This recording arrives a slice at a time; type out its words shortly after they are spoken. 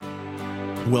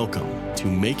Welcome to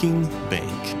Making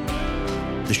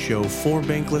Bank, the show for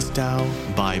Bankless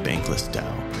DAO by Bankless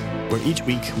DAO, where each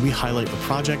week we highlight a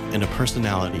project and a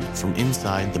personality from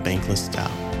inside the Bankless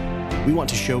DAO. We want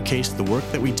to showcase the work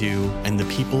that we do and the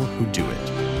people who do it.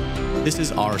 This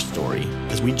is our story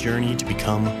as we journey to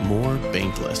become more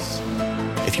bankless.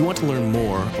 If you want to learn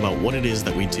more about what it is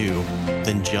that we do,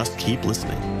 then just keep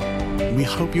listening. We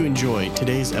hope you enjoy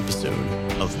today's episode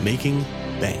of Making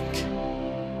Bank.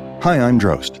 Hi, I'm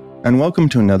Drost, and welcome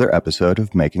to another episode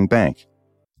of Making Bank.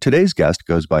 Today's guest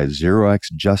goes by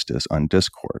 0xJustice on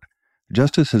Discord.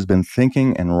 Justice has been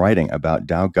thinking and writing about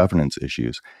DAO governance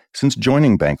issues since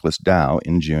joining Bankless DAO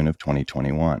in June of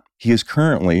 2021. He is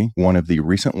currently one of the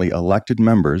recently elected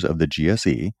members of the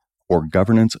GSE, or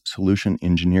Governance Solution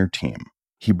Engineer team.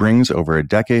 He brings over a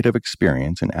decade of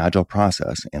experience in agile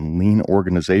process and lean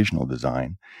organizational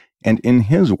design, and in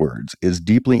his words, is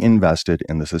deeply invested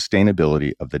in the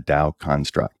sustainability of the DAO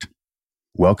construct.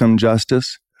 Welcome,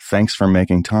 Justice. Thanks for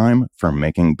making time for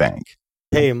Making Bank.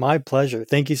 Hey, my pleasure.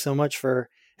 Thank you so much for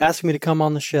asking me to come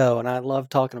on the show, and I love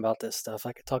talking about this stuff.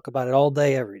 I could talk about it all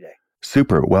day, every day.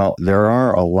 Super. Well, there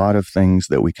are a lot of things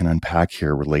that we can unpack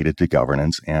here related to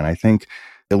governance, and I think,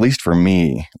 at least for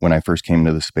me, when I first came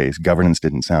to the space, governance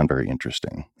didn't sound very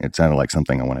interesting. It sounded like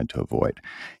something I wanted to avoid.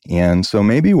 And so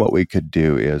maybe what we could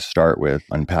do is start with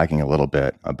unpacking a little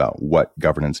bit about what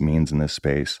governance means in this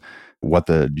space, what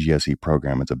the GSE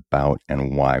program is about,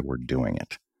 and why we're doing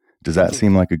it. Does that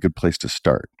seem like a good place to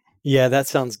start? Yeah, that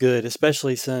sounds good,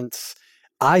 especially since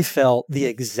I felt the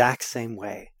exact same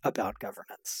way about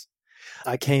governance.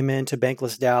 I came into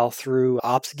Bankless DAO through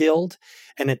Ops Guild,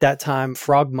 and at that time,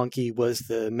 Frog Monkey was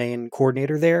the main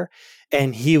coordinator there,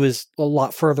 and he was a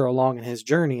lot further along in his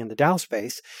journey in the DAO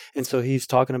space, and so he's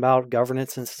talking about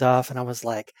governance and stuff, and I was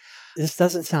like, this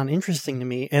doesn't sound interesting to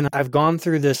me, and I've gone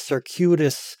through this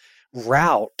circuitous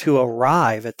route to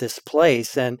arrive at this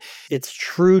place, and it's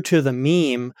true to the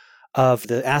meme of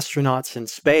the astronauts in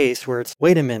space where it's,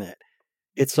 wait a minute,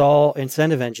 it's all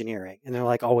incentive engineering, and they're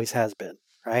like, always has been.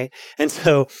 Right. And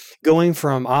so going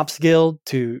from Ops Guild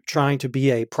to trying to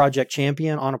be a project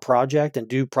champion on a project and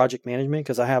do project management,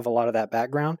 because I have a lot of that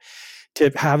background, to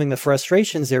having the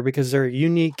frustrations there because there are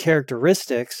unique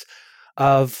characteristics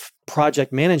of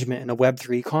project management in a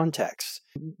Web3 context.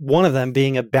 One of them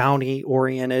being a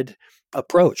bounty-oriented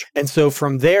approach. And so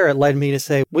from there, it led me to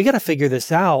say, we got to figure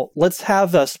this out. Let's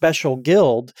have a special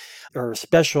guild or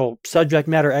special subject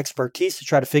matter expertise to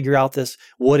try to figure out this,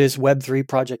 what is Web3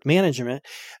 project management?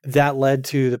 That led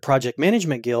to the Project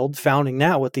Management Guild, founding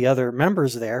that with the other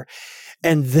members there.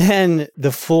 And then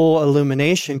the full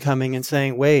illumination coming and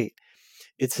saying, wait,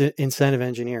 it's incentive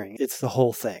engineering. It's the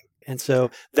whole thing. And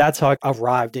so that's how I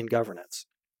arrived in governance.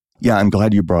 Yeah, I'm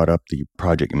glad you brought up the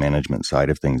project management side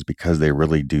of things because they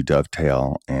really do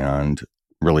dovetail and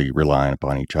really rely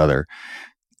upon each other.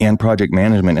 And project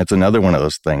management, it's another one of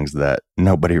those things that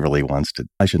nobody really wants to,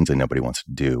 I shouldn't say nobody wants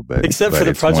to do, but except for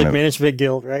the Project Management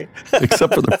Guild, right?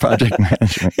 Except for the Project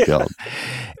Management Guild.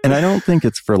 And I don't think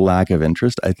it's for lack of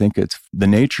interest. I think it's the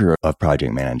nature of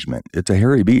project management. It's a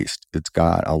hairy beast. It's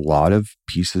got a lot of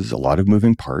pieces, a lot of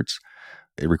moving parts.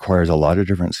 It requires a lot of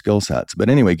different skill sets. But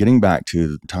anyway, getting back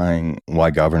to tying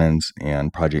why governance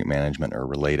and project management are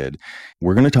related,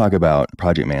 we're going to talk about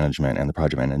project management and the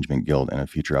Project Management Guild in a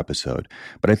future episode.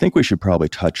 But I think we should probably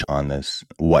touch on this,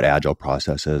 what agile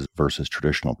process is versus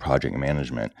traditional project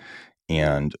management,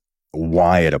 and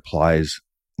why it applies,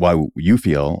 why you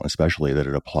feel especially that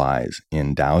it applies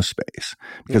in DAO space,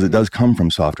 because it does come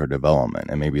from software development.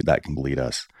 And maybe that can lead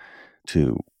us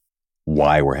to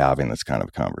why we're having this kind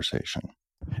of conversation.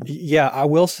 Yeah, I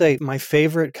will say my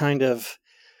favorite kind of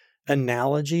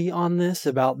analogy on this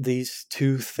about these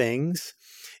two things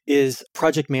is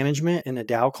project management in a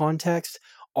DAO context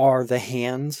are the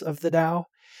hands of the DAO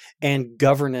and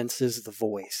governance is the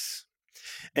voice.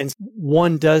 And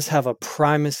one does have a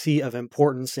primacy of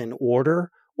importance in order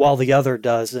while the other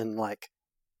does in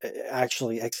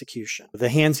actually execution. The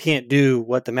hands can't do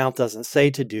what the mouth doesn't say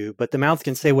to do, but the mouth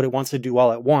can say what it wants to do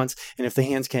all at once. And if the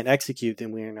hands can't execute,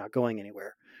 then we're not going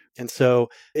anywhere. And so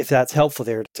if that's helpful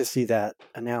there to see that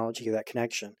analogy, that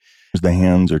connection. The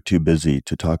hands are too busy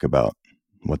to talk about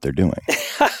what they're doing.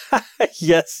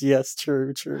 Yes,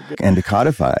 true. And to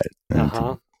codify it and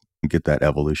to get that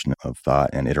evolution of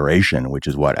thought and iteration, which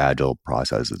is what agile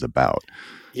process is about.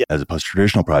 Yeah. As opposed to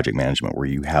traditional project management where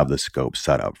you have the scope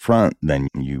set up front, then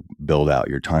you build out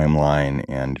your timeline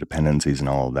and dependencies and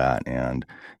all of that, and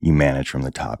you manage from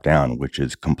the top down, which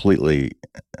is completely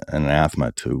an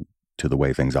anathema to the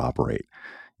way things operate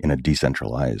in a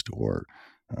decentralized or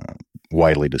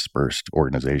widely dispersed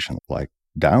organization like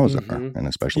DAOs are, and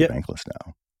especially Yep. bankless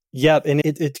DAO. Yep. And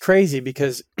it's crazy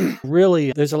because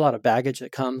really there's a lot of baggage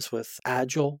that comes with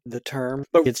agile, the term,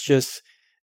 but it's just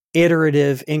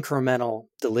iterative, incremental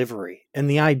delivery. And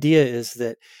the idea is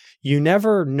that you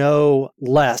never know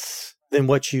less than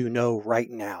what you know right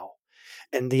now.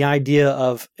 And the idea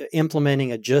of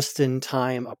implementing a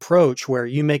just-in-time approach where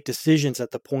you make decisions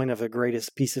at the point of the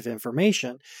greatest piece of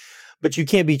information, but you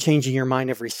can't be changing your mind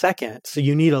every second. So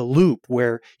you need a loop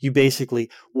where you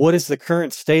basically, what is the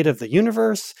current state of the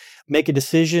universe? Make a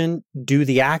decision, do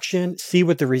the action, see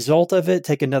what the result of it,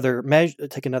 take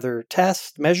another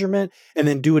test, measurement, and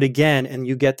then do it again. And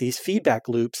you get these feedback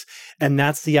loops. And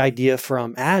that's the idea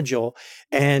from Agile.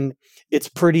 And it's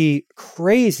pretty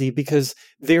crazy because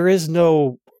there is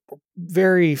no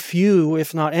very few,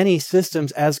 if not any,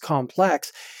 systems as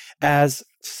complex as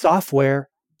software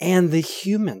and the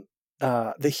human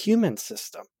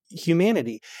system,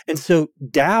 humanity. And so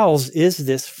DAOs is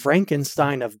this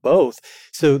Frankenstein of both.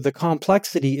 So the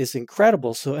complexity is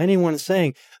incredible. So anyone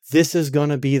saying this is going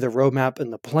to be the roadmap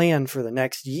and the plan for the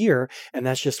next year, and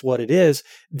that's just what it is,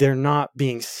 they're not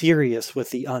being serious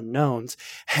with the unknowns.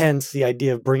 Hence the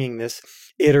idea of bringing this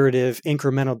iterative,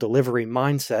 incremental delivery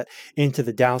mindset into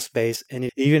the DAO space. And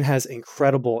it even has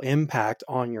incredible impact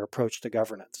on your approach to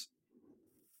governance.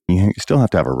 You still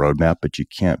have to have a roadmap, but you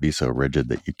can't be so rigid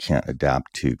that you can't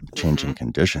adapt to changing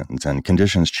conditions. And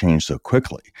conditions change so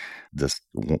quickly. This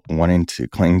wanting to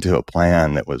cling to a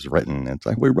plan that was written, it's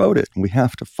like, we wrote it, we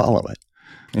have to follow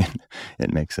it.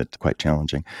 It makes it quite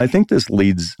challenging. I think this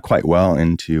leads quite well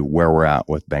into where we're at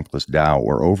with Bankless DAO.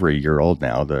 We're over a year old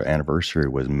now. The anniversary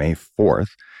was May 4th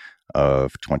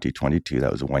of 2022.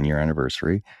 That was a 1-year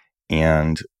anniversary.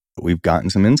 And we've gotten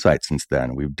some insights since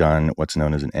then. We've done what's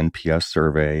known as an NPS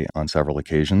survey on several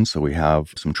occasions. So we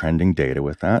have some trending data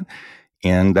with that.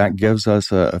 And that gives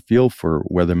us a feel for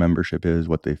where the membership is,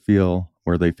 what they feel,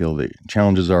 where they feel the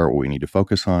challenges are, what we need to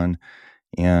focus on.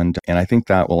 And I think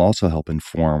that will also help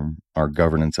inform our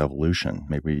governance evolution.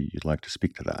 Maybe you'd like to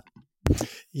speak to that.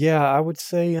 Yeah, I would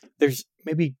say there's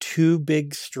maybe 2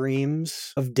 big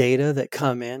streams of data that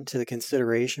come into the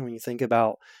consideration when you think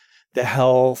about the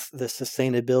health, the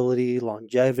sustainability,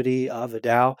 longevity of a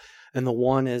DAO. And the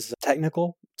one is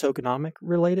technical, tokenomic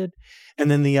related. And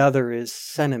then the other is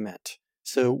sentiment.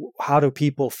 So how do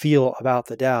people feel about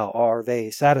the DAO? Are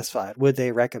they satisfied? Would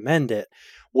they recommend it?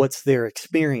 What's their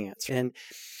experience? And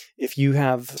if you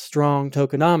have strong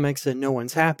tokenomics and no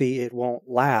one's happy, it won't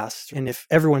last. And if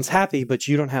everyone's happy, but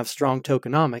you don't have strong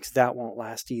tokenomics, that won't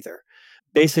last either.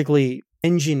 Basically,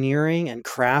 engineering and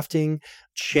crafting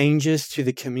changes to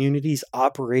the community's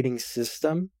operating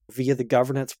system via the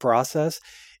governance process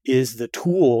is the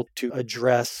tool to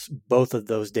address both of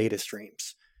those data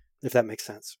streams, if that makes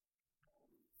sense.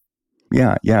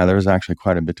 Yeah, there's actually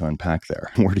quite a bit to unpack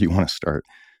there. Where do you want to start?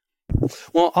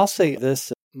 Well, I'll say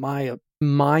this. My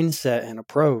mindset and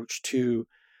approach to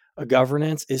a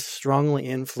governance is strongly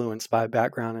influenced by a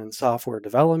background in software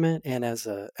development and as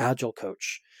an agile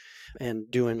coach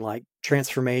and doing like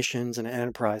transformations in an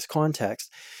enterprise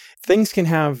context. Things can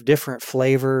have different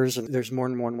flavors and there's more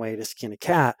than one way to skin a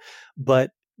cat,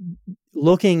 but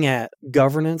looking at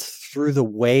governance through the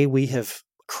way we have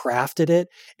crafted it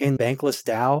in Bankless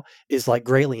DAO is like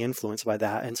greatly influenced by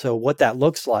that. And so what that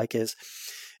looks like is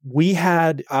we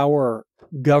had our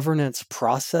governance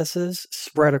processes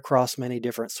spread across many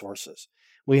different sources.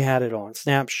 We had it on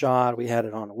Snapshot, we had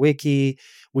it on a wiki,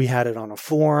 we had it on a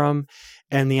forum.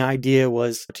 And the idea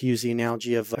was to use the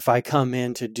analogy of if I come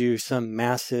in to do some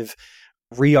massive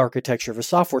re-architecture of a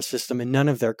software system and none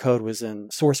of their code was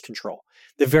in source control,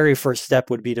 the very first step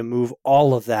would be to move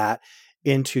all of that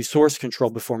into source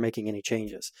control before making any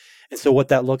changes. And so what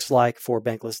that looks like for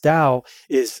Bankless DAO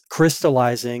is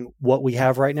crystallizing what we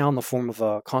have right now in the form of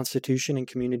a constitution and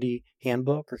community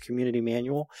handbook or community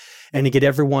manual, and to get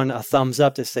everyone a thumbs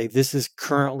up to say, this is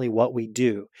currently what we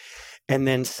do. And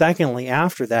then secondly,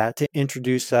 after that, to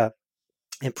introduce a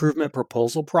improvement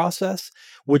proposal process,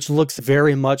 which looks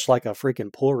very much like a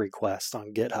freaking pull request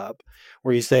on GitHub,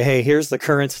 where you say, hey, here's the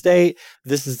current state.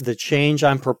 This is the change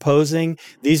I'm proposing.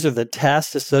 These are the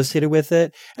tests associated with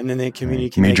it. And then the community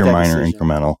can major, make that minor, decision.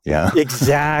 incremental. Yeah,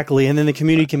 exactly. And then the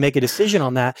community can make a decision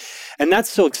on that. And that's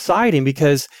so exciting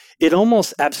because it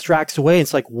almost abstracts away.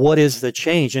 It's like, what is the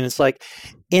change? And it's like,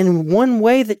 in one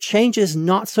way, the change is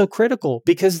not so critical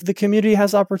because the community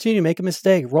has opportunity to make a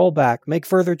mistake, roll back, make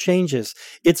further changes.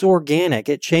 It's organic.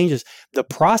 It changes. The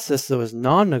process, though, is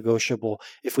non-negotiable.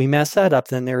 If we mess that up,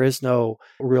 then there is no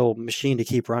real machine to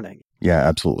keep running. Yeah,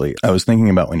 absolutely. I was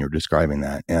thinking about when you were describing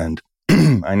that. And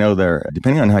I know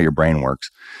depending on how your brain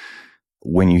works,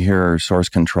 when you hear source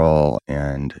control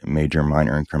and major,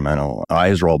 minor, incremental,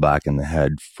 eyes roll back in the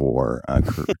head for,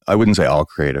 I wouldn't say all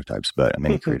creative types, but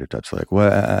many creative types are like,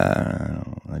 well,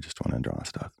 I just want to draw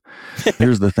stuff.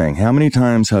 Here's the thing. How many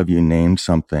times have you named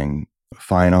something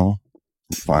final,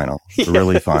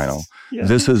 really final? Yes.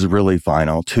 This is really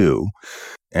final too.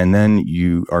 And then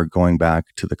you are going back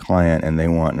to the client and they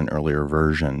want an earlier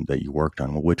version that you worked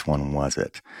on. Well, which one was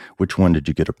it? Which one did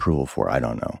you get approval for? I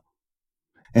don't know.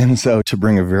 And so to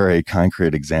bring a very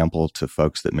concrete example to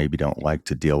folks that maybe don't like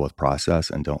to deal with process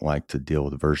and don't like to deal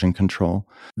with version control,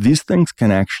 these things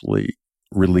can actually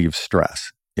relieve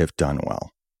stress if done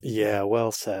well. Yeah,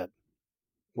 well said.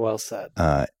 Well said.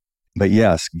 But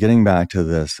yes, getting back to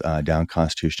this DAO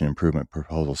Constitution Improvement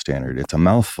Proposal Standard, it's a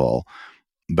mouthful,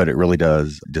 but it really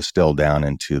does distill down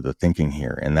into the thinking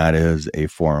here. And that is a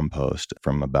forum post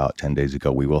from about 10 days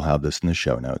ago. We will have this in the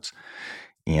show notes.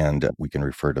 And we can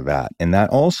refer to that. And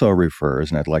that also refers,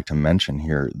 and I'd like to mention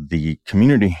here, the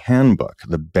community handbook,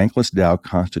 the Bankless DAO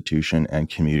Constitution and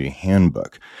Community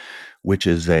Handbook, which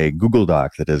is a Google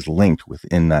Doc that is linked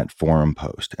within that forum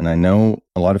post. And I know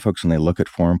a lot of folks, when they look at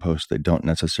forum posts, they don't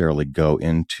necessarily go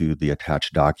into the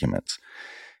attached documents.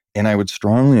 And I would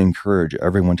strongly encourage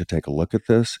everyone to take a look at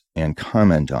this and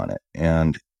comment on it.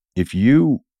 And if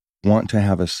you want to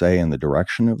have a say in the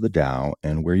direction of the DAO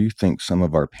and where you think some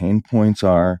of our pain points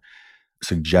are,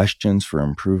 suggestions for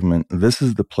improvement, this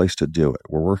is the place to do it.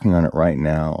 We're working on it right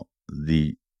now.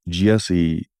 The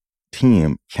GSE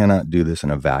team cannot do this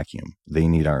in a vacuum. They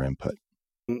need our input.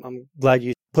 I'm glad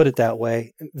you put it that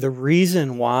way. The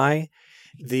reason why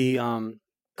the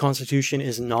Constitution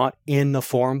is not in the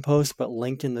forum post but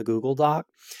linked in the Google Doc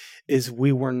is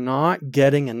we were not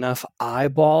getting enough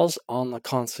eyeballs on the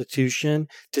Constitution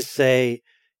to say,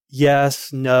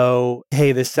 yes, no,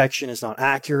 hey, this section is not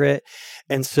accurate.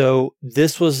 And so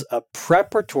this was a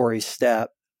preparatory step.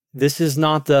 This is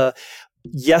not the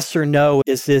yes or no,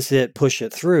 is this it, push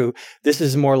it through. This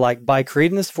is more like by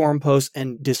creating this forum post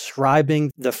and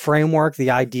describing the framework,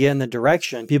 the idea, and the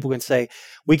direction, people can say,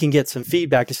 we can get some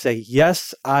feedback to say,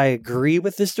 yes, I agree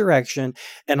with this direction.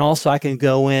 And also I can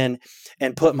go in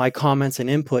and put my comments and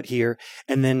input here.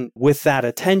 And then with that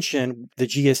attention, the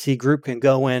GSC group can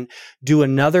go in, do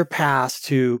another pass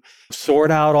to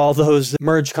sort out all those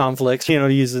merge conflicts, to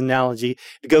use an analogy,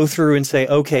 to go through and say,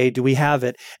 okay, do we have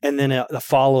it? And then a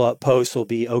follow-up post will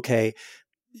be, okay,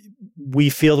 we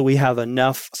feel that we have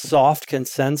enough soft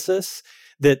consensus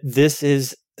that this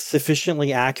is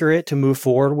sufficiently accurate to move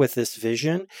forward with this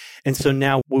vision. And so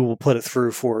now we will put it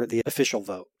through for the official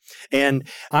vote. And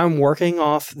I'm working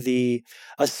off the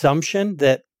assumption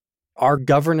that our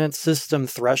governance system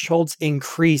thresholds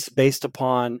increase based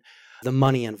upon the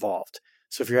money involved.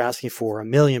 So if you're asking for $1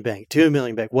 million bank, $2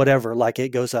 million bank, whatever, like it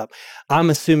goes up. I'm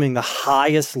assuming the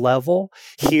highest level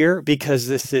here because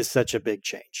this is such a big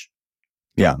change.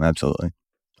 Yeah, absolutely.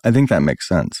 I think that makes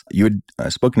sense. You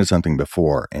had spoken to something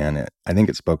before, and I think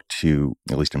it spoke to,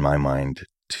 at least in my mind,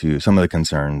 to some of the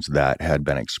concerns that had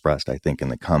been expressed, I think, in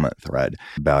the comment thread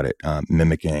about it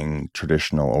mimicking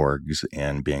traditional orgs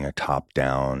and being a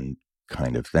top-down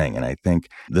kind of thing. And I think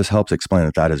this helps explain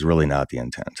that that is really not the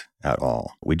intent at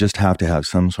all. We just have to have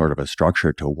some sort of a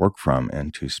structure to work from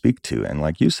and to speak to. And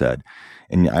like you said,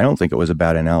 and I don't think it was a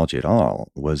bad analogy at all,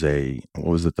 what was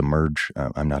it, the merge?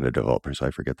 I'm not a developer, so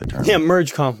I forget the term. Yeah,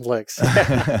 merge conflicts.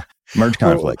 Merge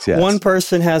conflicts, yes. One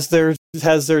person has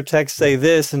their text say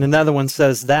this and another one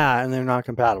says that, and they're not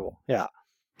compatible. Yeah.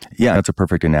 Yeah, that's a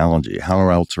perfect analogy. How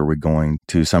else are we going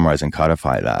to summarize and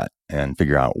codify that and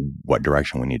figure out what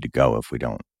direction we need to go if we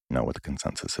don't know what the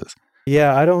consensus is?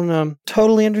 Yeah, I don't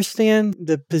totally understand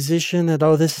the position that,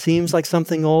 this seems like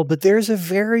something old, but there's a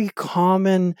very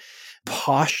common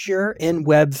posture in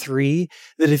Web3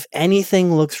 that if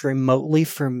anything looks remotely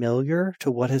familiar to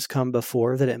what has come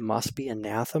before, that it must be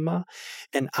anathema.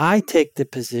 And I take the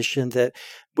position that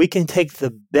we can take the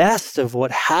best of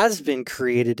what has been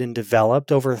created and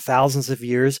developed over thousands of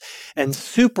years and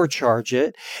supercharge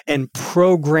it and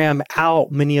program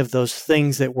out many of those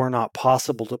things that were not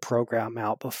possible to program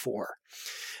out before.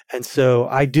 And so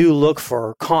I do look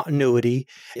for continuity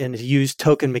and use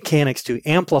token mechanics to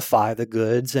amplify the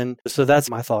goods. And so that's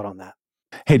my thought on that.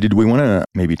 Hey, did we want to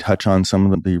maybe touch on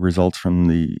some of the results from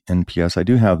the NPS? I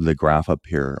do have the graph up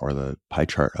here, or the pie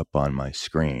chart up on my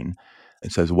screen.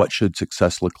 It says, what should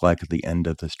success look like at the end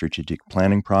of the strategic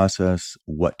planning process?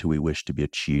 What do we wish to be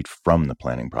achieved from the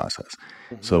planning process?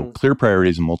 Mm-hmm. So clear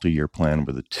priorities and multi-year plan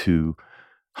were the two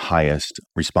highest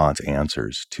response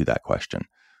answers to that question.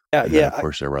 And then, of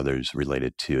course, there were others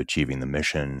related to achieving the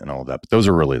mission and all of that. But those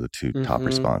are really the two top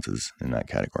responses in that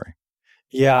category.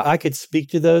 Yeah, I could speak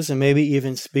to those and maybe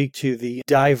even speak to the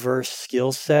diverse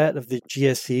skill set of the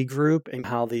GSE group and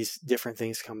how these different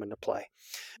things come into play.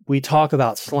 We talk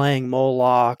about slaying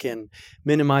Moloch and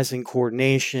minimizing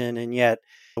coordination, and yet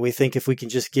we think if we can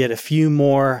just get a few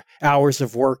more hours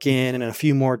of work in and a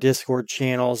few more Discord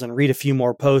channels and read a few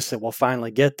more posts that we'll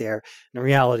finally get there. And the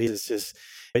reality is just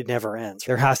it never ends.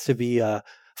 There has to be a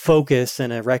focus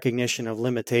and a recognition of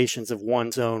limitations of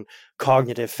one's own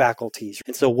cognitive faculties.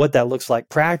 And so what that looks like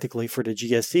practically for the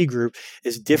GSE group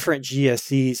is different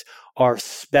GSEs are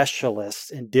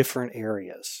specialists in different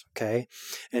areas, okay?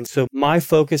 And so my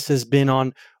focus has been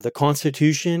on the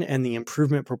Constitution and the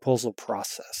improvement proposal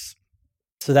process.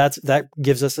 So that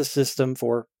gives us a system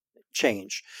for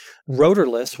change.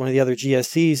 Rotorless, one of the other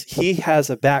GSEs, he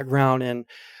has a background in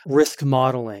risk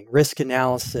modeling, risk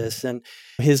analysis, and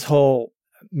his whole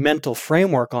mental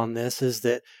framework on this is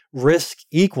that risk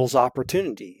equals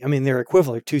opportunity. I mean, they're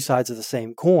equivalent, two sides of the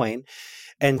same coin.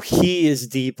 And he is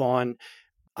deep on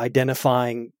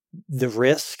identifying the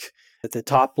risk at the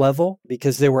top level,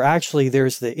 because there's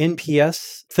the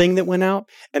NPS thing that went out.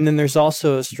 And then there's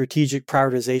also a strategic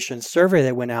prioritization survey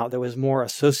that went out that was more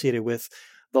associated with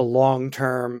the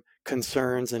long-term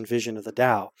concerns and vision of the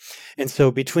DAO. And so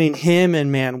between him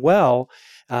and Manuel,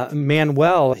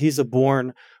 he's a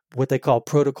born what they call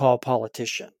protocol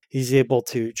politician. He's able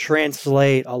to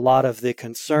translate a lot of the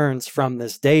concerns from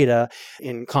this data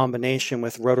in combination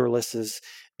with Rotorless's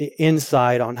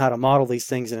insight on how to model these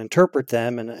things and interpret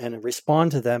them and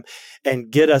respond to them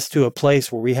and get us to a place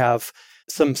where we have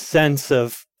some sense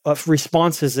of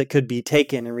responses that could be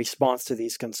taken in response to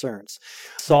these concerns.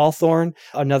 Sawthorne,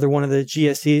 another one of the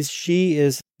GSEs, she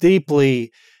is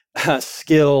deeply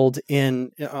skilled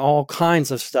in all kinds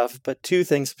of stuff, but two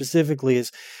things specifically is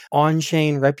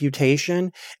on-chain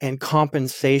reputation and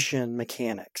compensation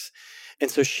mechanics. And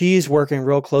so she's working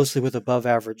real closely with Above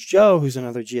Average Joe, who's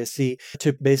another GSE,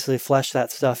 to basically flesh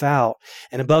that stuff out.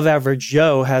 And Above Average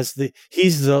Joe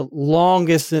he's the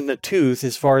longest in the tooth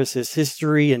as far as his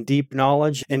history and deep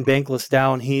knowledge in Bankless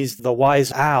DAO. And he's the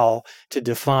wise owl to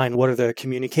define what are the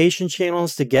communication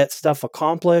channels to get stuff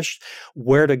accomplished,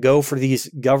 where to go for these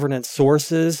governance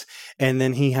sources. And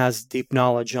then he has deep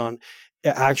knowledge on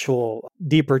actual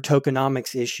deeper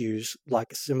tokenomics issues,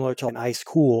 like similar to an ICE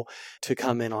Cool, to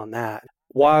come in on that.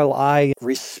 While I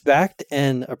respect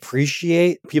and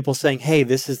appreciate people saying, hey,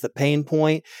 this is the pain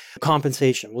point,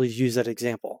 compensation, we'll use that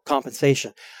example,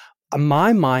 compensation.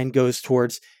 My mind goes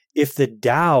towards if the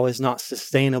DAO is not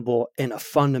sustainable in a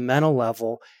fundamental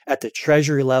level, at the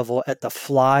treasury level, at the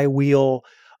flywheel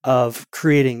of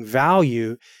creating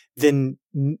value, then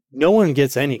no one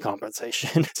gets any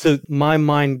compensation. So my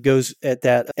mind goes at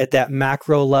that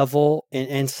macro level in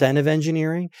incentive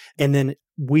engineering, and then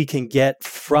we can get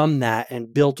from that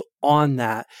and build on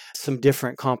that some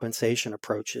different compensation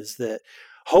approaches that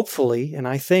hopefully, and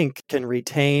I think, can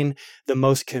retain the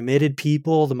most committed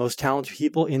people, the most talented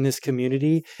people in this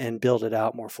community and build it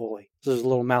out more fully. So there's a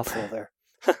little mouthful there.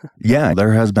 Yeah,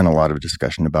 there has been a lot of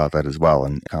discussion about that as well.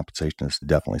 And compensation is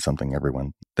definitely something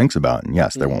everyone thinks about. And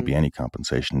yes, there won't be any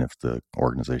compensation if the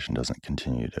organization doesn't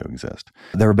continue to exist.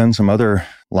 There have been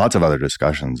lots of other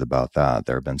discussions about that.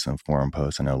 There have been some forum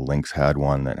posts. I know Links had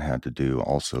one that had to do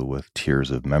also with tiers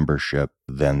of membership,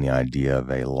 then the idea of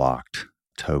a locked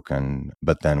token.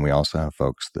 But then we also have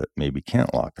folks that maybe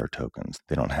can't lock their tokens.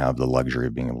 They don't have the luxury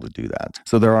of being able to do that.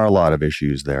 So there are a lot of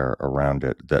issues there around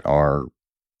it that are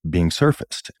being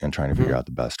surfaced and trying to figure out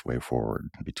the best way forward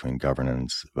between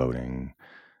governance, voting,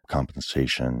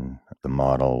 compensation, the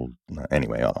model,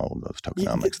 anyway, all of those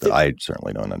tokenomics that I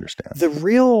certainly don't understand.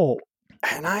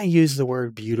 And I use the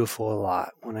word beautiful a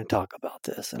lot when I talk about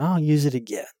this, and I'll use it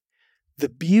again. The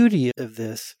beauty of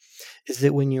this is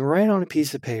that when you write on a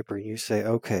piece of paper, you say,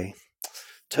 okay,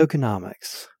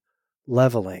 tokenomics,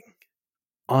 leveling,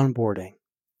 onboarding,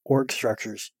 org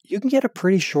structures, you can get a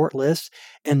pretty short list,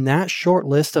 and that short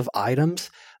list of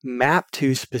items map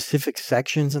to specific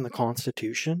sections in the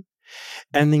Constitution.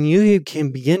 And then you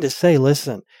can begin to say,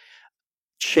 listen,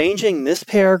 changing this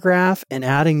paragraph and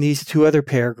adding these two other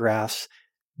paragraphs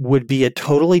would be a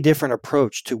totally different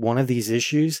approach to one of these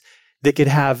issues that could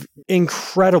have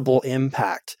incredible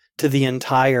impact to the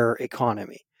entire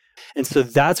economy. And so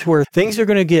that's where things are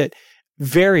going to get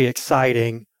very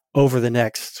exciting over the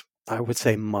next, I would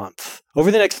say, month. Over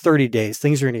the next 30 days,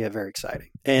 things are going to get very exciting.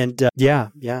 And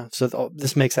so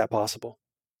this makes that possible.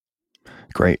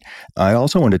 Great. I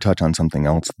also want to touch on something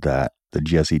else that the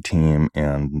GSE team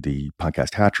and the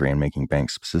podcast Hatchery and Making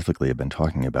Banks specifically have been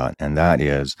talking about, and that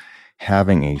is,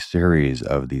 having a series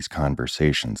of these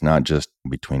conversations, not just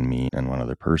between me and one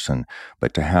other person,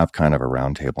 but to have kind of a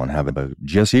roundtable and have a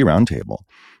GSE roundtable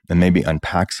and maybe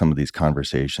unpack some of these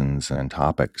conversations and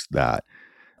topics that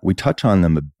we touch on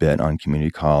them a bit on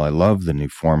Community Call. I love the new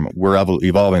form. We're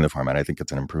evolving the format. I think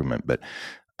it's an improvement, but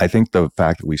I think the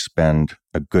fact that we spend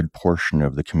a good portion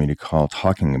of the Community Call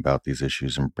talking about these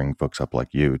issues and bring folks up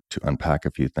like you to unpack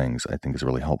a few things, I think is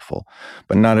really helpful.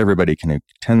 But not everybody can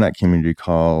attend that Community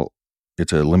Call.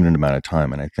 It's a limited amount of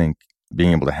time. And I think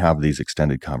being able to have these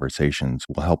extended conversations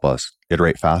will help us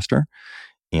iterate faster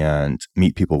and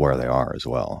meet people where they are as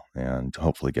well, and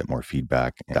hopefully get more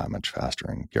feedback that much faster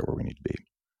and get where we need to be.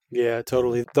 Yeah,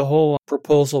 totally. The whole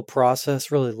proposal process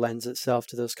really lends itself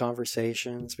to those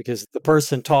conversations because the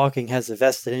person talking has a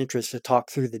vested interest to talk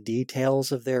through the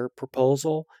details of their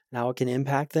proposal and how it can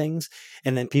impact things.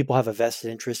 And then people have a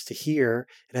vested interest to hear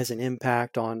it has an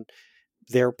impact on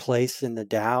their place in the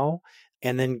DAO.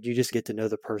 And then you just get to know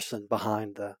the person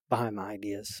behind the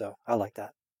ideas. So I like that.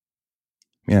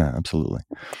 Yeah, absolutely.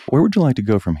 Where would you like to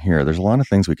go from here? There's a lot of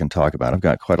things we can talk about. I've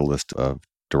got quite a list of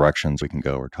directions we can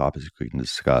go or topics we can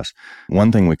discuss.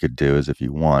 One thing we could do is, if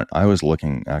you want, I was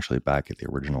looking actually back at the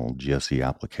original GSE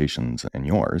applications and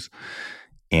yours,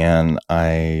 and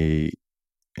I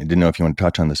didn't know if you want to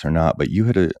touch on this or not, but you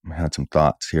had some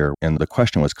thoughts here, and the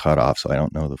question was cut off, so I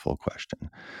don't know the full question.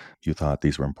 You thought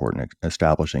these were important: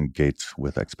 establishing gates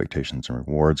with expectations and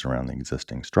rewards around the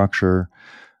existing structure,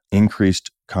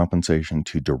 increased compensation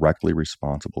to directly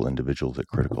responsible individuals at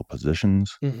critical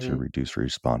positions to reduce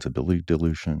responsibility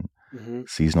dilution,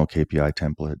 seasonal KPI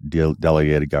template,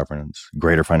 delegated governance,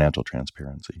 greater financial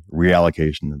transparency,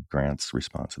 reallocation of grants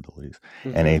responsibilities,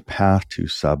 and a path to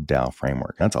sub-DAO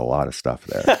framework. That's a lot of stuff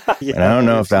there. Yeah, and I don't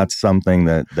know if that's something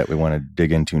that we want to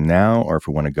dig into now or if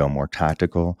we want to go more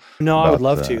tactical. No, I would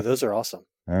love to. Those are awesome.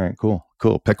 All right, cool.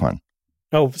 Pick one.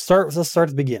 Oh, let's start at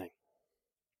the beginning.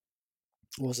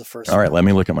 What was the first one? All right, let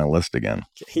me look at my list again.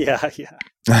 Yeah.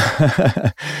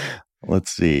 Let's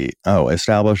see.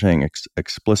 Establishing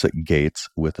explicit gates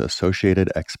with associated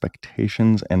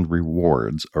expectations and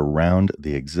rewards around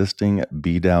the existing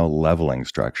bDAO leveling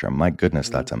structure. My goodness,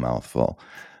 that's a mouthful.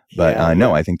 But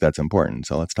I think that's important.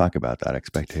 So let's talk about that,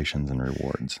 expectations and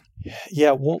rewards.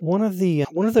 Yeah, one of the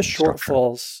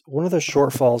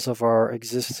shortfalls of our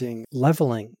existing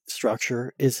leveling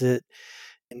structure is that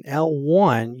in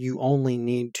L1, you only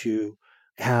need to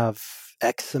have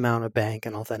X amount of bank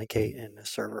and authenticate in the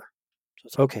server. So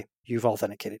it's okay, you've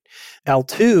authenticated.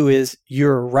 L2 is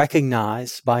you're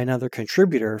recognized by another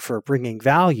contributor for bringing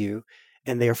value,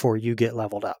 and therefore you get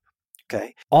leveled up.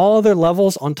 Okay. All other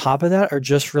levels on top of that are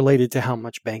just related to how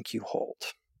much bank you hold.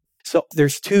 So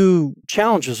there's two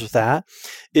challenges with that.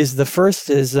 The first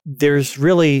is there's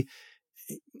really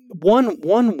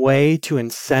one way to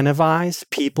incentivize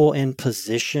people in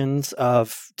positions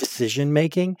of decision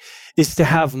making is to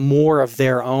have more of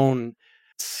their own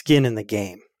skin in the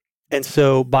game. And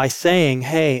so by saying,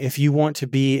 hey, if you want to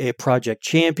be a project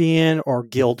champion or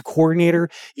guild coordinator,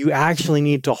 you actually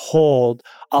need to hold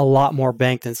a lot more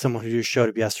bank than someone who just showed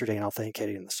up yesterday and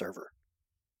authenticated in the server.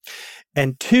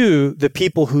 And two, the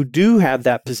people who do have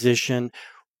that position,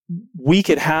 we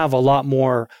could have a lot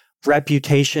more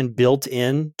reputation built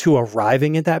in to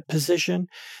arriving at that position.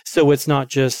 So it's not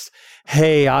just,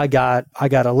 hey, I got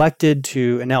elected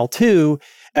to an L2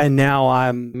 and now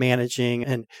I'm managing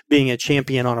and being a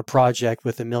champion on a project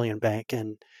with $1 million bank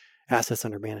and assets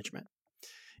under management.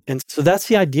 And so that's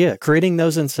the idea, creating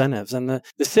those incentives. And the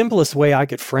simplest way I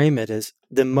could frame it is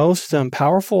the most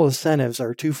powerful incentives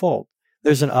are twofold.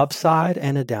 There's an upside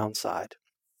and a downside.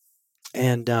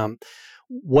 And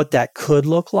what that could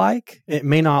look like, it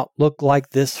may not look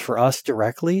like this for us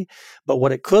directly, but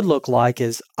what it could look like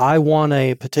is I want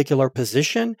a particular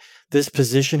position. This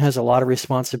position has a lot of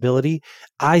responsibility.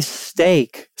 I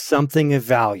stake something of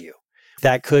value.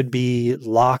 That could be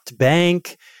locked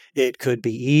bank. It could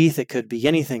be ETH. It could be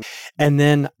anything. And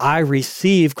then I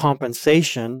receive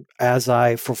compensation as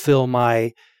I fulfill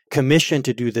my commission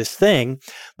to do this thing.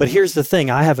 But here's the thing,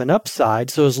 I have an upside.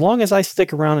 So as long as I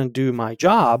stick around and do my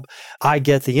job, I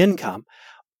get the income.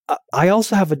 I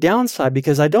also have a downside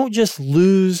because I don't just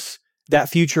lose that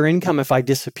future income if I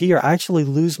disappear. I actually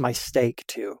lose my stake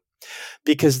too.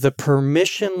 Because the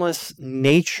permissionless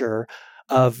nature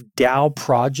of DAO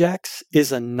projects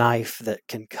is a knife that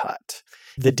can cut.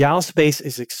 The DAO space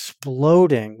is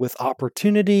exploding with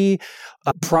opportunity,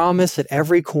 promise at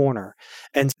every corner.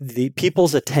 And the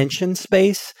people's attention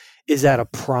space is at a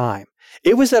prime.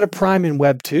 It was at a prime in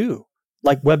Web 2.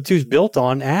 like Web 2 is built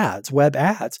on ads, web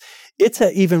ads. It's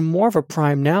even more of a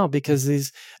prime now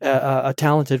because a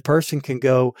talented person can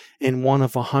go in one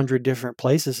of 100 different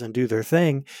places and do their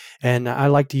thing. And I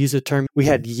like to use the term, we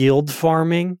had yield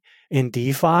farming in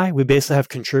DeFi. We basically have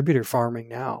contributor farming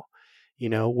now,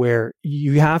 where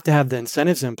you have to have the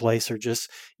incentives in place, or just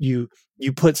you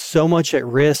put so much at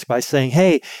risk by saying,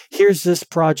 hey, here's this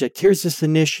project, here's this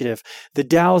initiative. The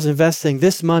DAO is investing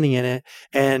this money in it,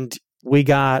 and we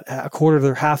got a quarter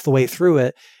or half the way through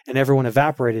it, and everyone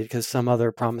evaporated because some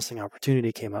other promising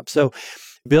opportunity came up. So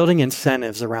building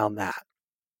incentives around that.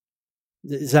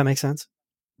 Does that make sense?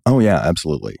 Oh, yeah,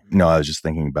 absolutely. No, I was just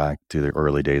thinking back to the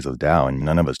early days of DAO, and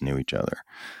none of us knew each other.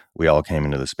 We all came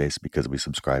into the space because we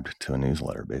subscribed to a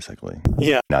newsletter, basically.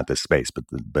 Yeah. Not this space,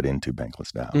 but into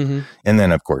Bankless DAO. Mm-hmm. And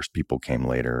then, of course, people came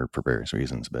later for various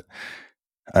reasons. But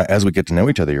as we get to know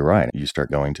each other, you're right. You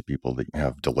start going to people that you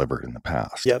have delivered in the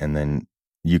past. Yep. And then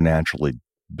you naturally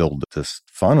build this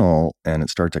funnel, and it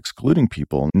starts excluding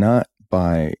people, not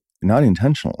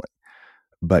intentionally,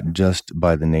 but just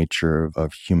by the nature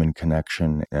of human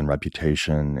connection and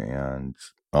reputation and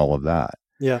all of that.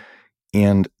 Yeah.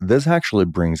 And this actually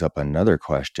brings up another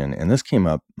question. And this came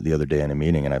up the other day in a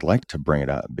meeting, and I'd like to bring it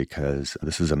up because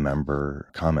this is a member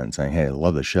comment saying, hey, I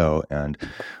love the show. And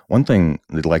one thing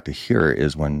they'd like to hear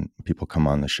is when people come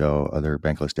on the show, other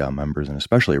Bankless DAO members, and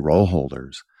especially role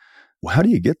holders, well, how do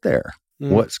you get there?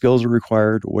 What skills are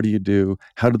required? What do you do?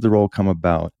 How did the role come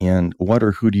about? And what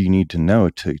or who do you need to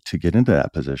know to get into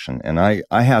that position? And I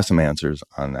have some answers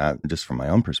on that just from my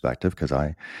own perspective, because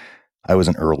I was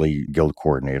an early guild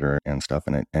coordinator and stuff,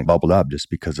 and it bubbled up just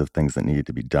because of things that needed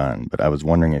to be done. But I was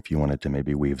wondering if you wanted to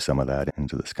maybe weave some of that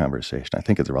into this conversation. I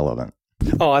think it's relevant.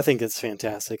 Oh, I think it's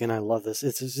fantastic, and I love this.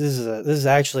 This is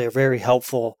actually a very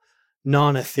helpful,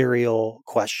 non-ethereal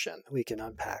question we can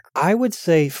unpack. I would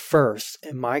say first,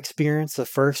 in my experience, the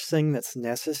first thing that's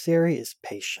necessary is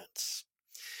patience.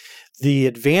 The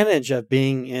advantage of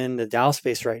being in the DAO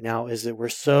space right now is that we're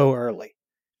so early.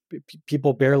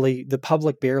 The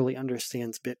public barely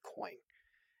understands Bitcoin.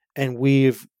 And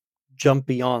we've jumped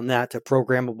beyond that to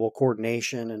programmable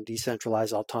coordination and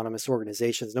decentralized autonomous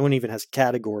organizations. No one even has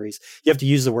categories. You have to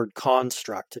use the word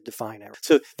construct to define it.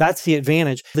 So that's the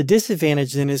advantage. The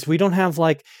disadvantage then is we don't have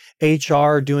like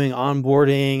HR doing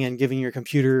onboarding and giving your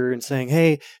computer and saying,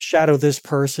 hey, shadow this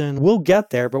person. We'll get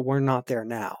there, but we're not there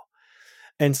now.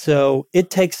 And so it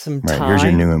takes some time. Here's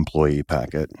your new employee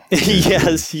packet.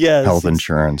 Yes. Health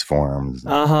insurance forms.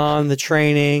 And the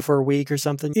training for a week or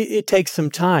something. It takes some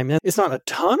time. It's not a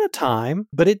ton of time,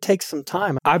 but it takes some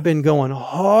time. I've been going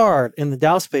hard in the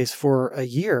DAO space for a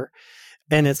year.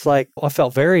 And it's like, I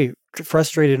felt very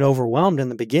frustrated and overwhelmed in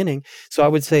the beginning. So I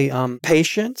would say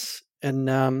patience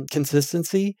and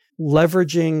consistency.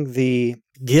 Leveraging the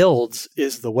guilds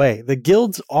is the way. The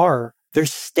guilds their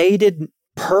stated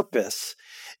purpose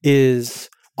is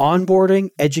onboarding,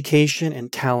 education,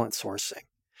 and talent sourcing.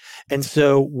 And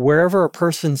so wherever a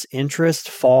person's interests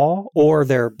fall or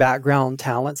their background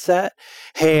talent set,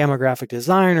 hey, I'm a graphic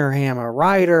designer, hey, I'm a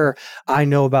writer, I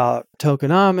know about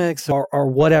tokenomics or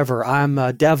whatever, I'm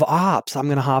a DevOps, I'm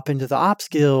going to hop into the Ops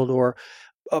Guild or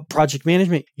project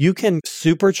management. You can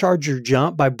supercharge your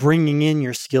jump by bringing in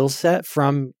your skill set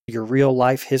from your real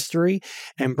life history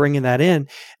and bringing that in.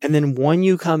 And then when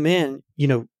you come in,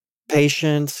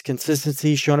 patience,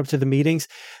 consistency, showing up to the meetings,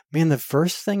 man, the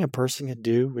first thing a person can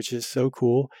do, which is so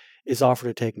cool, is offer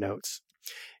to take notes.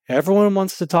 Everyone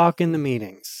wants to talk in the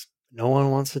meetings. No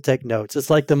one wants to take notes. It's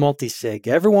like the multi-sig.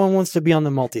 Everyone wants to be on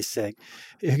the multi-sig.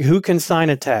 Who can sign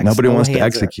a text? Nobody wants to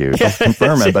execute. They'll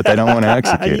confirm it, but they don't want to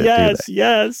execute it.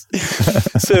 Yes.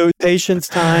 So patience,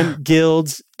 time,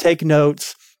 guilds, take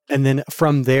notes. And then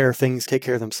from there, things take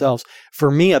care of themselves. For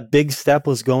me, a big step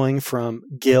was going from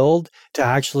guild to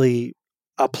actually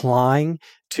applying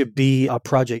to be a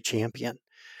project champion.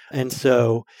 And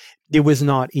so it was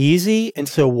not easy. And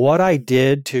so what I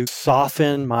did to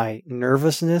soften my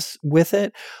nervousness with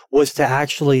it was to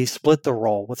actually split the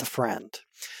role with a friend.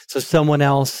 So someone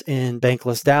else in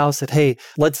Bankless DAO said, hey,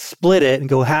 let's split it and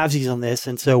go halvesies on this.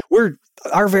 And so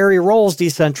our very role's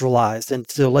decentralized. And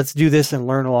so let's do this and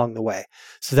learn along the way.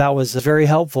 So that was very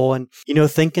helpful. And,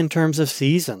 think in terms of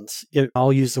seasons.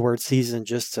 I'll use the word season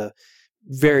just to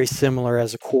very similar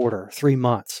as a quarter, 3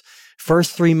 months.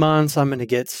 First 3 months, I'm going to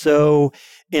get so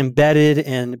embedded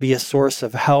and be a source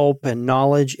of help and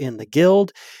knowledge in the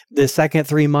guild. The second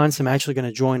 3 months, I'm actually going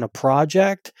to join a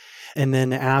project. And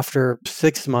then after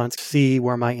 6 months, see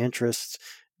where my interests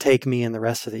take me in the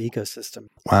rest of the ecosystem.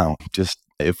 Wow. Just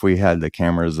if we had the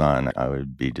cameras on, I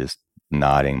would be just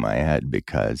nodding my head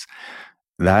because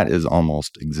that is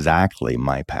almost exactly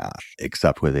my path,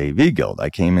 except with AV Guild. I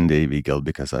came into AV Guild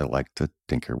because I like to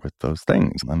tinker with those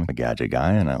things. I'm a gadget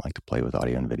guy and I like to play with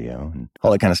audio and video and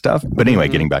all that kind of stuff. But anyway,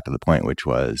 getting back to the point, which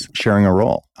was sharing a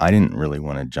role. I didn't really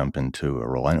want to jump into a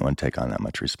role. I didn't want to take on that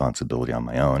much responsibility on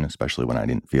my own, especially when I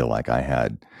didn't feel like I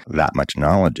had that much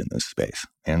knowledge in this space.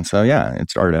 And so, yeah, it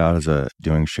started out as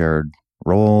doing shared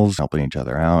roles, helping each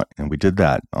other out. And we did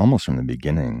that almost from the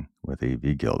beginning with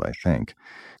AV Guild, I think.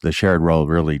 The shared role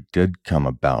really did come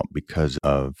about because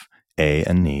of A,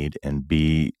 a need, and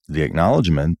B, the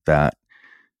acknowledgement that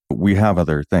we have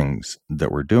other things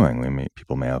that we're doing.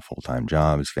 People may have full-time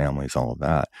jobs, families, all of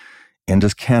that, and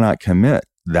just cannot commit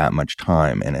that much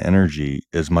time and energy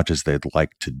as much as they'd like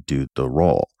to do the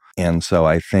role. And so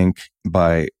I think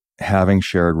by having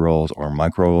shared roles or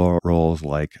micro roles,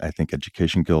 like I think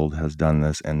Education Guild has done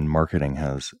this and marketing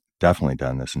has definitely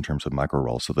done this in terms of micro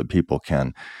roles, so that people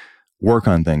can work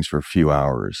on things for a few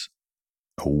hours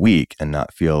a week and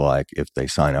not feel like if they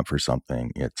sign up for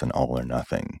something, it's an all or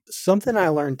nothing. Something I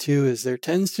learned too is there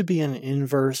tends to be an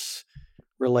inverse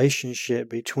relationship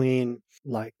between,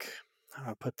 like, how do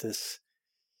I put this,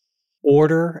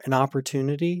 order and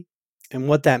opportunity. And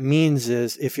what that means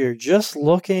is if you're just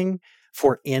looking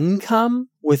for income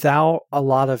without a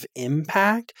lot of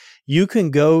impact, you can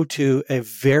go to a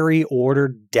very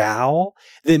ordered DAO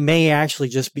that may actually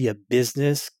just be a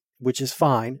business, which is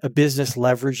fine, a business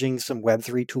leveraging some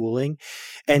Web3 tooling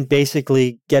and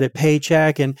basically get a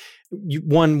paycheck. And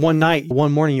one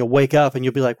morning, you'll wake up and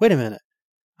you'll be like, wait a minute,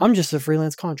 I'm just a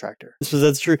freelance contractor. So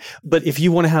that's true. But if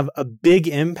you want to have a big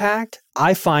impact,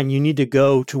 I find you need to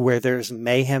go to where there's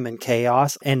mayhem and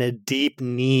chaos and a deep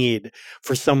need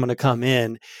for someone to come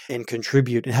in and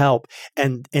contribute and help.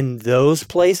 And in those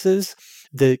places,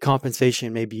 the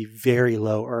compensation may be very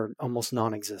low or almost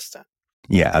non-existent.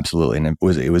 Yeah, absolutely. And it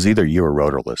was either you or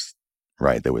Rotorless,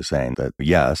 right, that was saying that,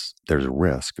 yes, there's a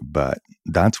risk, but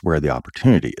that's where the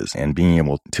opportunity is. And being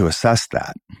able to assess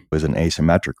that is an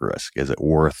asymmetric risk. Is it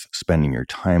worth spending your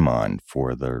time on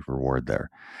for the reward there?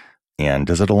 And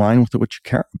does it align with what you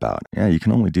care about? Yeah, you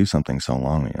can only do something so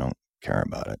long when you don't care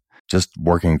about it. Just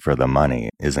working for the money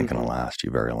isn't going to last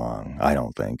you very long, I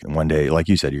don't think. And one day, like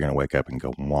you said, you're going to wake up and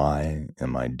go, why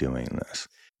am I doing this?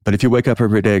 But if you wake up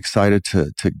every day excited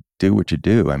to do what you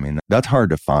do, I mean, that's hard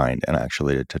to find. And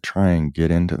actually to try and get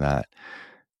into that,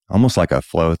 almost like a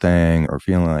flow thing or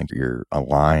feeling like you're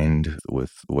aligned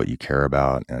with what you care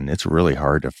about. And it's really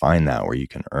hard to find that where you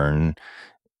can earn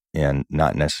and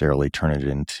not necessarily turn it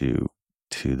into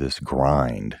this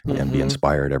grind and be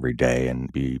inspired every day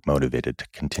and be motivated to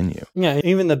continue. Yeah,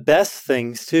 even the best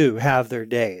things too have their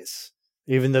days.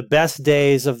 Even the best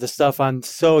days of the stuff I'm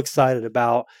so excited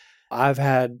about, I've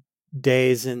had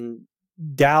days in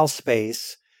DAO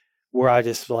space where I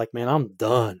just feel like, man, I'm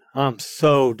done. I'm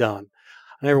so done.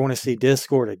 I never want to see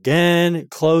Discord again,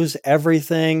 close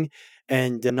everything,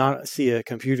 and not see a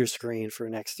computer screen for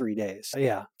the next 3 days.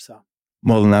 Yeah, so.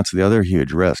 Well, and that's the other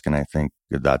huge risk. And I think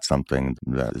that's something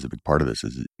that is a big part of this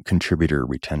is contributor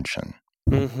retention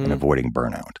and avoiding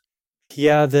burnout.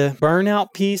 Yeah, the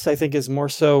burnout piece, I think, is more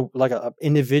so like an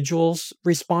individual's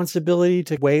responsibility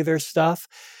to weigh their stuff.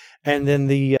 And then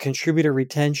the contributor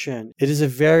retention, it is a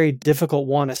very difficult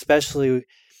one, especially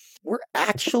we're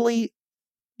actually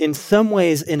in some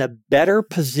ways in a better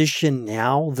position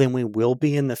now than we will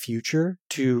be in the future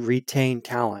to retain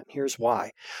talent. Here's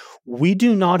why. We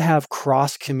do not have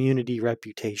cross-community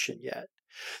reputation yet.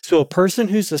 So a person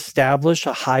who's established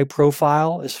a high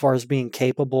profile as far as being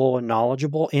capable and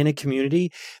knowledgeable in a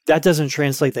community, that doesn't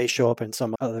translate they show up in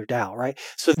some other DAO, right?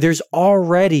 So there's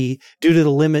already, due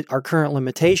to our current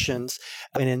limitations,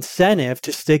 an incentive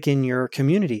to stick in your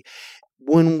community.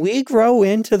 When we grow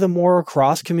into the more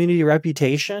cross-community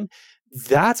reputation,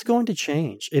 that's going to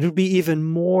change. It'll be even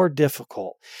more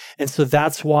difficult. And so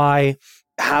that's why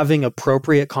having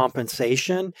appropriate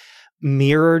compensation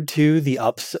mirrored to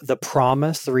the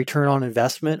promise, the return on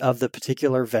investment of the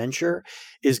particular venture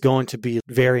is going to be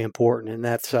very important. And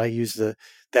that's, I use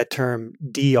that term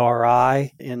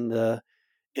DRI in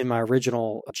my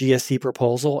original GSC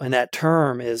proposal. And that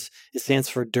term it stands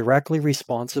for directly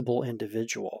responsible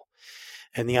individual.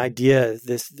 And the idea,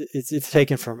 it's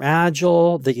taken from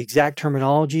Agile. The exact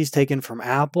terminology is taken from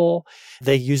Apple.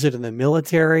 They use it in the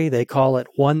military. They call it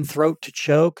one throat to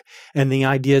choke. And the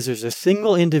idea is there's a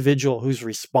single individual who's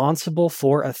responsible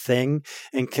for a thing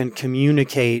and can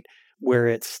communicate where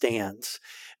it stands.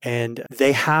 And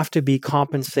they have to be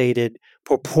compensated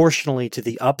proportionally to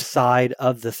the upside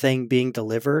of the thing being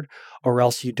delivered, or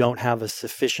else you don't have a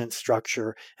sufficient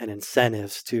structure and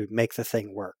incentives to make the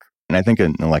thing work. And I think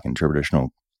in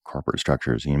traditional corporate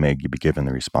structures. You may be given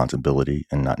the responsibility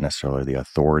and not necessarily the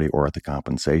authority or the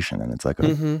compensation. And it's like,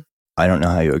 I don't know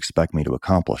how you expect me to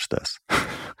accomplish this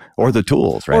or the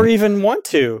tools, right? Or even want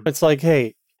to. It's like,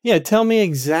 hey, yeah, tell me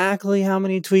exactly how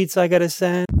many tweets I got to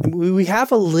send. We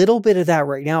have a little bit of that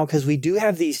right now because we do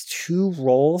have these two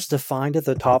roles defined at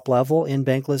the top level in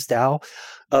Bankless DAO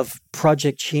of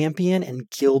project champion and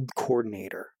guild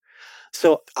coordinator.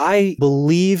 So I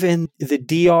believe in the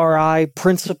DRI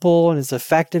principle and its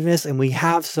effectiveness, and we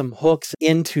have some hooks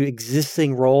into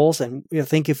existing roles. And I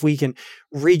think if we can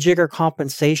rejigger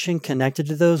compensation connected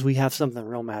to those, we have something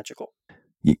real magical.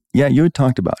 Yeah, you had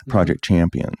talked about project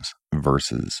champions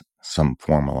versus some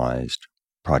formalized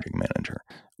project manager,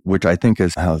 which I think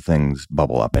is how things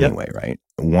bubble up anyway, right?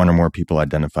 One or more people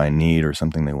identify a need or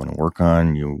something they want to work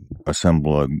on. You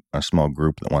assemble a small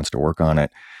group that wants to work on it.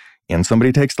 And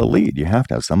somebody takes the lead. You have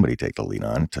to have somebody take the lead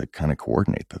on it to kind of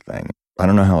coordinate the thing. I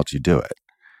don't know how else you do it.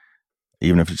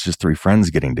 Even if it's just three friends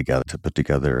getting together to put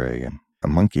together a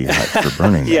monkey hut for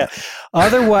Burning Man.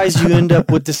 Otherwise, you end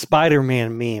up with the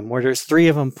Spider-Man meme where there's three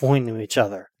of them pointing to each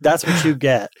other. That's what you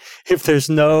get if there's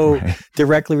no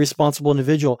directly responsible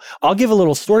individual. I'll give a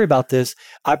little story about this.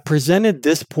 I presented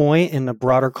this point in the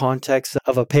broader context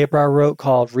of a paper I wrote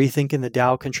called Rethinking the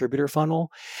DAO Contributor Funnel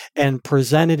and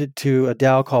presented it to a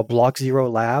DAO called Block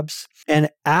Zero Labs. And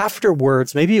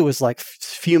afterwards, maybe it was like a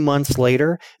few months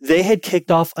later, they had kicked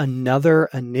off another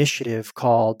initiative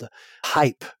called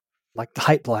Hype. Like the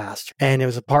Hype Blast, and it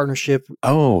was a partnership.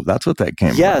 Oh, that's what that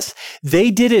came from. Yes,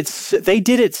 they did it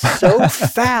so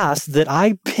fast that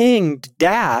I pinged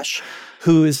Dash,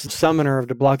 who is summoner of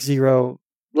the Block Zero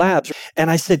Labs,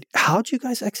 and I said, "How'd you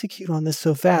guys execute on this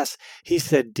so fast?" He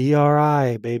said,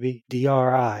 "DRI, baby,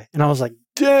 DRI," and I was like,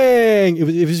 "Dang!" It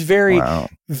was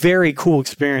very cool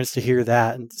experience to hear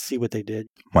that and see what they did.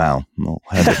 Wow, well,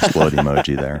 I had the explode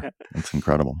emoji there. That's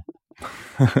incredible.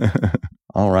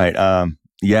 All right.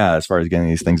 Yeah, as far as getting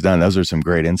these things done, those are some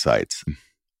great insights.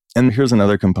 And here's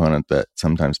another component that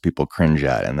sometimes people cringe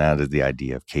at, and that is the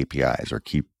idea of KPIs or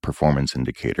key performance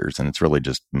indicators. And it's really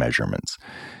just measurements.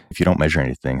 If you don't measure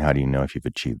anything, how do you know if you've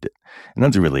achieved it? And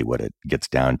that's really what it gets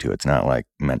down to. It's not like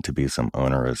meant to be some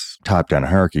onerous top-down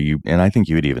hierarchy. And I think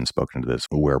you had even spoken to this,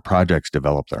 where projects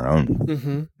develop their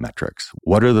own metrics.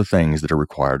 What are the things that are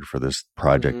required for this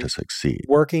project to succeed?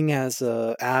 Working as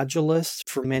an agilist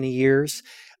for many years,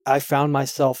 I found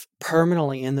myself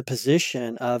permanently in the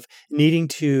position of needing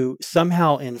to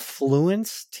somehow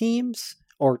influence teams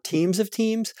or teams of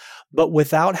teams, but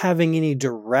without having any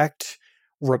direct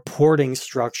reporting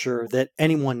structure that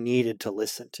anyone needed to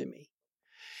listen to me.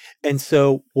 And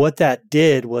so what that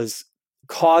did was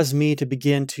cause me to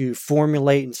begin to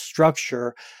formulate and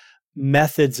structure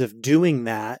methods of doing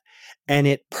that. And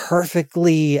it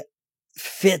perfectly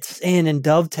fits in and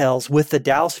dovetails with the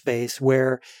DAO space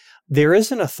where there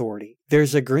is an authority,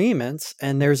 there's agreements,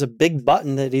 and there's a big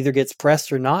button that either gets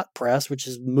pressed or not pressed, which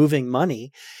is moving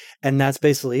money. And that's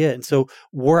basically it. And so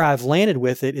where I've landed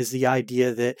with it is the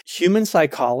idea that human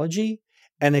psychology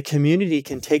and a community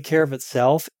can take care of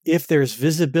itself if there's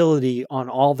visibility on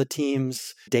all the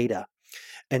team's data.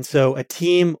 And so a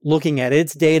team looking at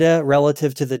its data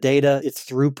relative to the data, its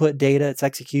throughput data, its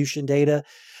execution data,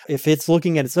 if it's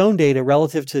looking at its own data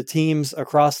relative to teams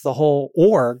across the whole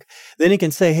org, then it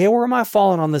can say, hey, where am I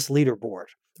falling on this leaderboard?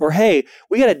 Or, hey,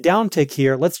 we got a downtick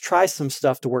here. Let's try some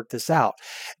stuff to work this out.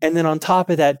 And then on top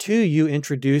of that, too, you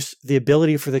introduce the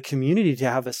ability for the community to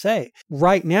have a say.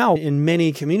 Right now, in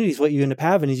many communities, what you end up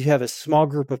having is you have a small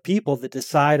group of people that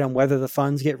decide on whether the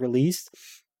funds get released,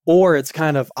 or it's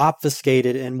kind of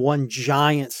obfuscated in one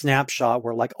giant snapshot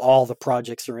where like all the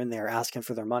projects are in there asking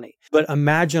for their money. But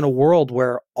imagine a world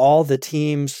where all the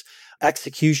team's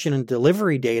execution and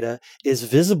delivery data is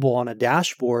visible on a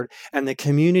dashboard, and the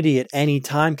community at any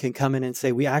time can come in and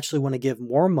say, we actually want to give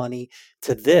more money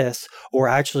to this, or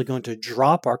actually going to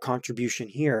drop our contribution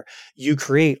here. You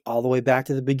create, all the way back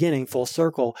to the beginning, full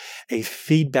circle, a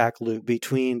feedback loop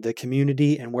between the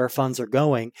community and where funds are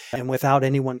going, and without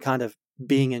anyone kind of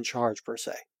being in charge per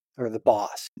se, or the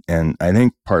boss. And I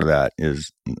think part of that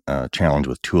is a challenge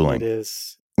with tooling. It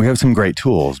is. We have some great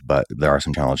tools, but there are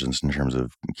some challenges in terms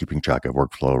of keeping track of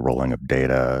workflow, rolling of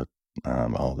data,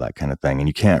 all of that kind of thing. And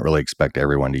you can't really expect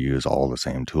everyone to use all the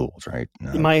same tools, right?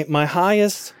 My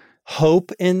highest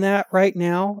hope in that right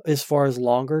now, as far as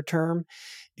longer term,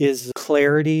 is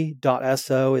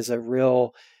clarity.so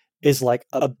is like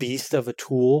a beast of a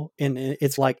tool. And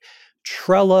it's like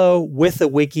Trello with a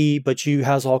wiki, but you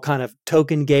has all kind of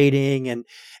token gating and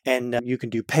you can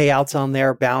do payouts on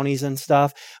there, bounties and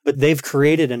stuff. But they've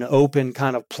created an open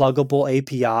kind of pluggable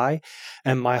API.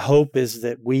 And my hope is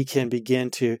that we can begin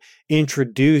to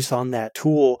introduce on that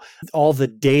tool all the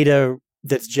data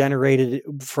that's generated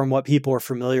from what people are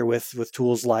familiar with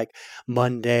tools like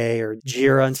Monday or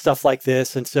Jira and stuff like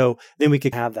this. And so then we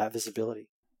could have that visibility.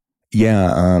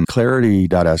 Yeah,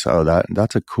 Clarity.so,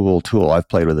 that's a cool tool. I've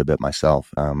played with it a bit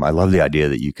myself. I love the idea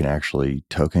that you can actually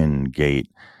token gate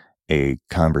a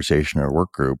conversation or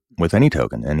work group with any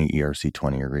token, any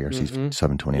ERC20 or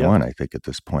ERC721, Yep. I think at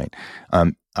this point.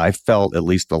 I felt, at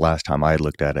least the last time I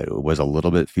looked at it, it was a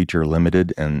little bit feature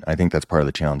limited. And I think that's part of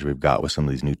the challenge we've got with some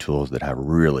of these new tools that have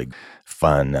really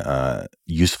fun,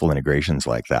 useful integrations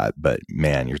like that. But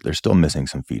man, they're still missing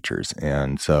some features.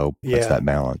 And so it's that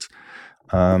balance.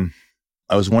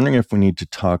 I was wondering if we need to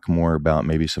talk more about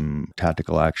maybe some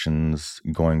tactical actions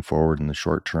going forward in the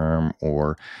short term,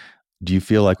 or do you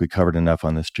feel like we covered enough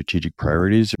on the strategic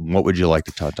priorities? What would you like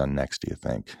to touch on next, do you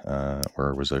think?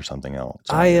 Or was there something else?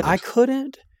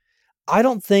 I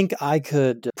don't think I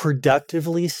could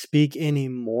productively speak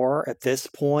anymore at this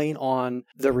point on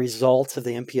the results of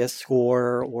the NPS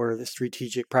score or the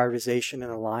strategic prioritization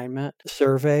and alignment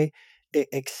survey,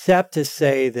 except to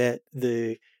say that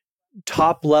the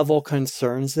top level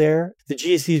concerns there, the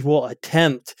GSEs will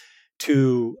attempt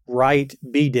to write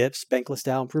bDIPs, bankless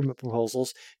DAO improvement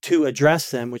proposals, to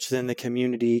address them, which then the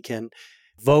community can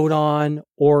vote on,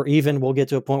 or even we'll get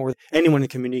to a point where anyone in the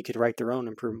community could write their own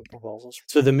improvement proposals.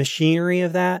 So the machinery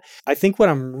of that, I think what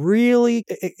I'm really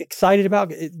excited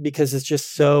about, because it's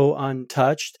just so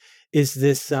untouched, is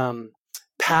this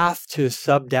path to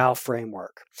sub-DAO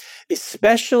framework,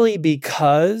 especially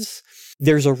because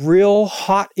there's a real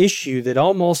hot issue that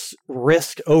almost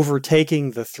risked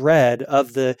overtaking the thread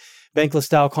of the Bankless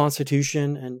DAO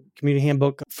Constitution and Community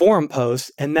Handbook forum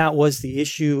posts, and that was the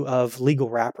issue of legal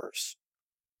wrappers.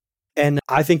 And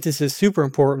I think this is super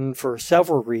important for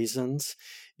several reasons,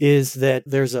 is that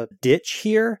there's a ditch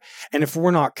here. And if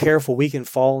we're not careful, we can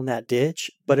fall in that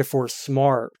ditch. But if we're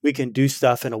smart, we can do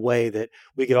stuff in a way that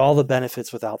we get all the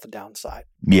benefits without the downside.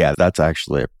 Yeah, that's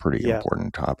actually a pretty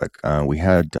important topic. We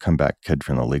had Comeback Kid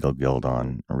from the Legal Guild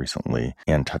on recently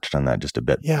and touched on that just a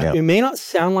bit. Yeah, it may not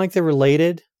sound like they're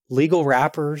related. Legal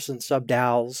wrappers and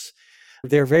sub-DAOs,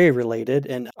 they're very related.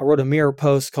 And I wrote a mirror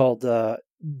post called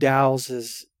DAOs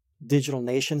as Digital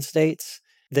Nation States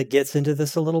that gets into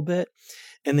this a little bit.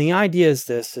 And the idea is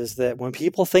that when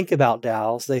people think about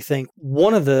DAOs, they think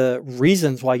one of the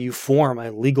reasons why you form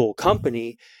a legal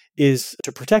company is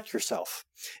to protect yourself.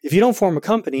 If you don't form a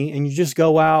company and you just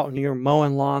go out and you're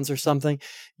mowing lawns or something,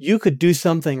 you could do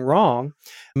something wrong,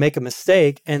 make a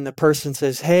mistake, and the person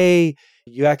says, hey,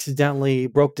 you accidentally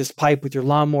broke this pipe with your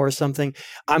lawnmower or something.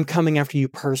 I'm coming after you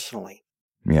personally.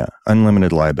 Yeah,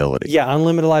 unlimited liability. Yeah,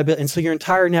 unlimited liability. And so your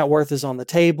entire net worth is on the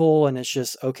table, and it's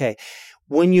just, okay.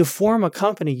 When you form a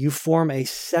company, you form a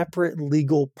separate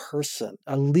legal person,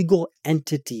 a legal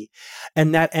entity.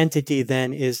 And that entity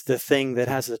then is the thing that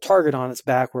has the target on its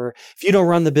back, where if you don't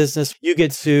run the business, you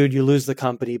get sued, you lose the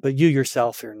company, but you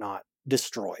yourself are not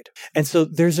destroyed. And so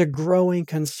there's a growing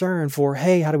concern for,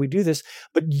 hey, how do we do this?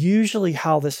 But usually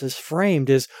how this is framed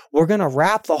is we're going to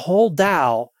wrap the whole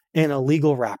DAO in a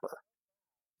legal wrapper.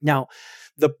 Now,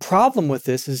 the problem with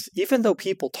this is even though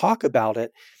people talk about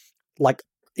it like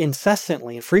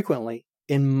incessantly and frequently,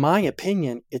 in my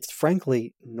opinion, it's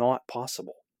frankly not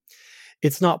possible.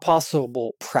 It's not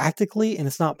possible practically, and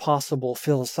it's not possible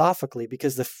philosophically,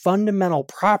 because the fundamental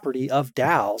property of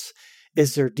DAOs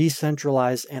is they're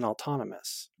decentralized and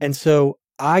autonomous. And so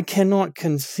I cannot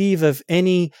conceive of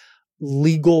any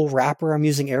legal wrapper, I'm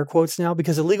using air quotes now,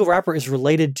 because a legal wrapper is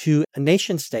related to a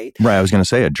nation state. Right, I was going to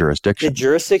say a jurisdiction. A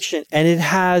jurisdiction, and it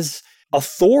has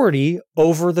authority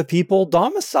over the people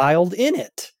domiciled in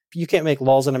it. You can't make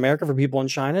laws in America for people in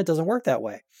China. It doesn't work that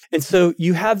way. And so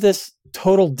you have this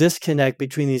total disconnect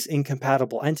between these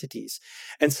incompatible entities.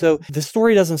 And so the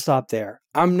story doesn't stop there.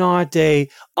 I'm not a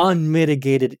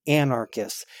unmitigated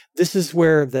anarchist. This is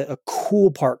where a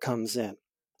cool part comes in.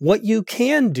 What you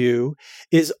can do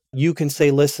is you can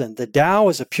say, listen, the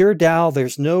DAO is a pure DAO.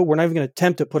 We're not even going to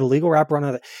attempt to put a legal wrapper on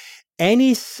it.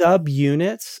 Any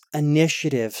subunits,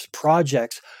 initiatives,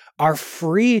 projects are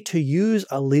free to use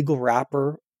a legal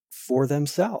wrapper for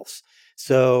themselves.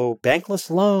 So bankless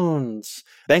loans,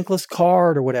 bankless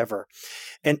card or whatever,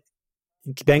 and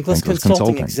bankless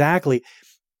consulting. Exactly.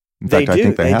 In fact, I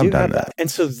think they have done that. And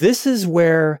so this is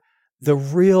where the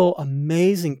real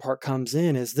amazing part comes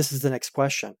in. This is the next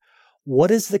question. What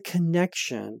is the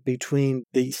connection between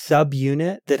the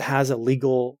subunit that has a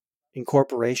legal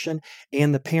incorporation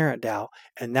and the parent DAO.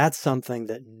 And that's something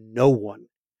that no one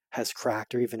has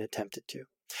cracked or even attempted to.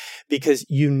 Because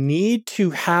you need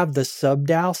to have the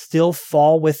sub-DAO still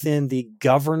fall within the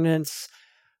governance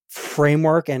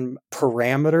framework and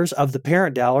parameters of the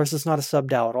parent DAO, or it's not a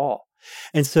sub-DAO at all.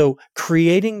 And so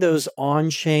creating those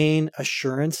on-chain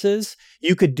assurances,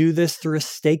 you could do this through a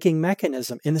staking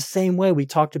mechanism in the same way we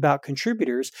talked about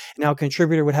contributors and how a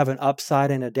contributor would have an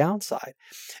upside and a downside.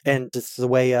 And it's the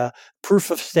way proof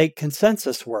of stake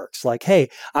consensus works. Like, hey,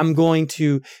 I'm going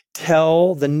to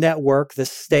tell the network the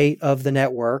state of the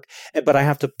network, but I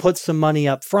have to put some money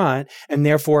up front. And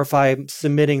therefore, if I'm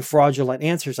submitting fraudulent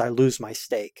answers, I lose my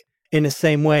stake. In the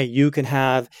same way, you can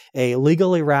have a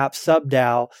legally wrapped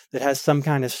sub-DAO that has some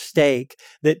kind of stake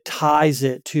that ties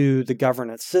it to the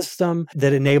governance system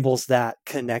that enables that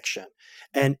connection.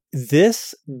 And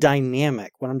this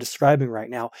dynamic, what I'm describing right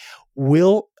now,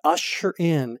 will usher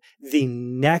in the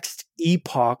next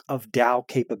epoch of DAO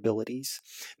capabilities.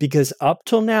 Because up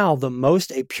till now, the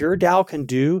most a pure DAO can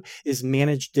do is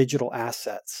manage digital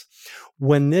assets.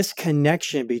 When this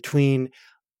connection between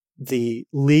the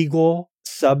legal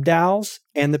sub-DAOs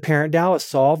and the parent DAO is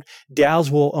solved, DAOs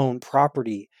will own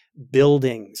property,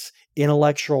 buildings,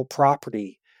 intellectual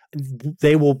property.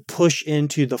 They will push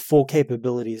into the full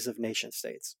capabilities of nation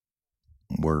states.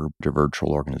 We're a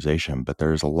virtual organization, but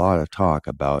there's a lot of talk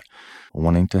about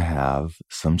wanting to have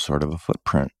some sort of a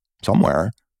footprint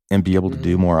somewhere and be able to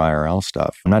do more IRL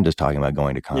stuff. I'm not just talking about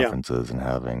going to conferences and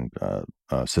having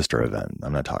a sister event.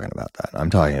 I'm not talking about that. I'm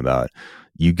talking about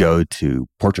you go to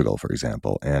Portugal, for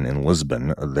example, and in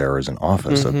Lisbon, there is an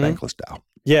office of Bankless DAO.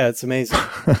 Yeah, it's amazing.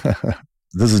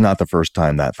 This is not the first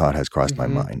time that thought has crossed my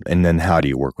mind. And then how do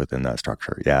you work within that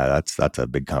structure? Yeah, that's a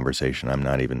big conversation. I'm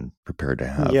not even prepared to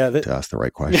have to ask the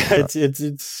right question. Yeah,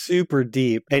 it's super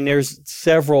deep. And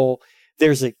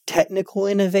there's a technical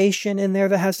innovation in there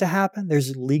that has to happen.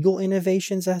 There's legal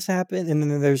innovations that has to happen. And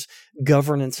then there's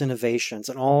governance innovations.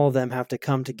 And all of them have to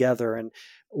come together and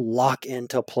lock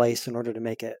into place in order to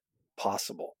make it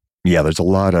possible. Yeah, there's a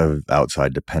lot of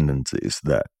outside dependencies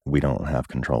that we don't have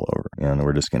control over. And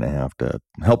we're just going to have to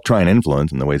help try and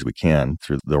influence in the ways we can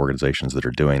through the organizations that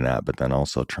are doing that, but then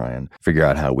also try and figure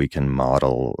out how we can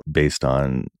model based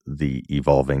on the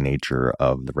evolving nature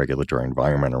of the regulatory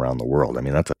environment around the world. I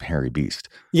mean, that's a hairy beast.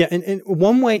 Yeah, and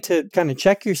one way to kind of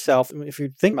check yourself, if you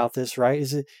think about this, right,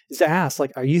 is to ask,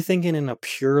 like, are you thinking in a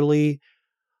purely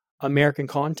American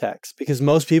context? Because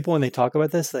most people, when they talk about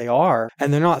this, they are,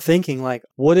 and they're not thinking like,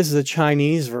 what is the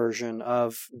Chinese version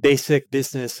of basic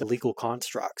business legal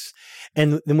constructs?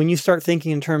 And then when you start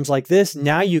thinking in terms like this,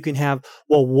 now you can have,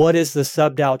 well, what is the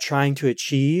sub-DAO trying to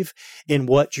achieve in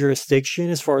what jurisdiction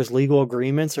as far as legal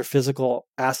agreements or physical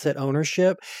asset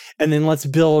ownership? And then let's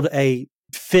build a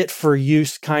fit for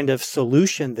use kind of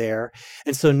solution there.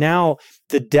 And so now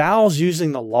the DAO's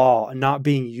using the law and not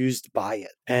being used by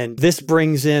it. And this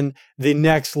brings in the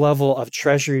next level of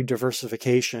treasury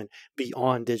diversification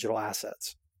beyond digital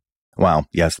assets. Wow.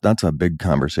 Yes, that's a big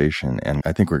conversation. And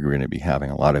I think we're going to be having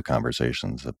a lot of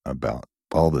conversations about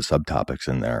all the subtopics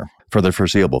in there for the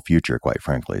foreseeable future, quite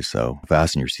frankly. So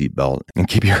fasten your seatbelt and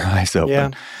keep your eyes open.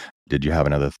 Yeah. Did you have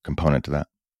another component to that?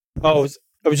 Oh,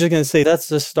 I was just going to say, that's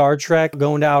the Star Trek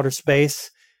going to outer space,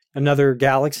 another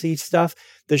galaxy stuff.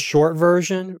 The short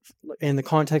version in the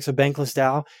context of Bankless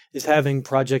DAO is having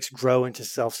projects grow into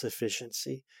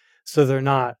self-sufficiency. So they're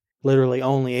not literally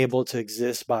only able to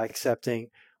exist by accepting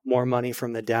more money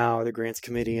from the DAO or the grants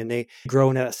committee, and they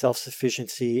grow into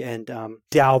self-sufficiency. And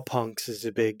DAO Punks is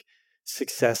a big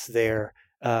success there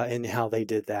in how they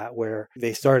did that, where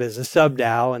they started as a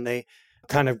sub-DAO and they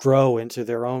kind of grow into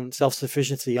their own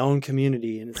self-sufficiency, own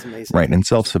community, and it's amazing. Right, and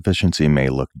self-sufficiency may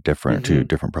look different to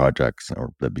different projects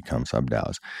or that become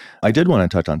sub-DAOs. I did want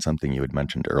to touch on something you had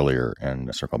mentioned earlier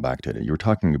and circle back to it. You were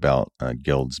talking about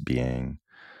guilds being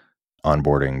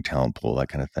onboarding, talent pool, that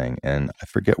kind of thing. And I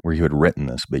forget where you had written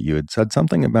this, but you had said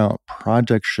something about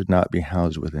projects should not be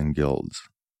housed within guilds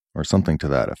or something to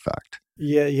that effect.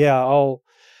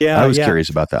 I was curious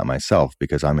about that myself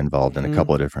because I'm involved in a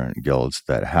couple of different guilds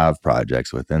that have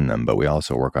projects within them, but we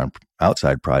also work on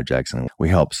outside projects and we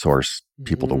help source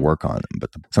people to work on them.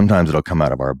 But sometimes it'll come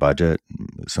out of our budget,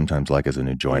 sometimes like as a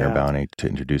new joiner bounty to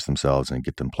introduce themselves and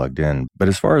get them plugged in. But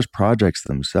as far as projects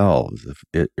themselves,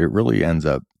 it really ends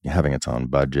up having its own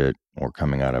budget or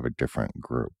coming out of a different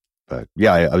group. But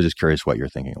yeah, I was just curious what your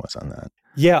thinking was on that.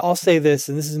 Yeah, I'll say this,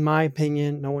 and this is my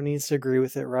opinion. No one needs to agree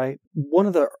with it, right? One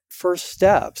of the first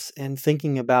steps in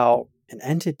thinking about an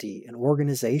entity, an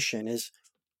organization, is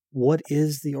what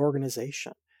is the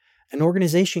organization? An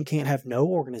organization can't have no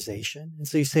organization. And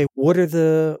so you say, what are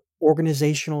the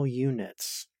organizational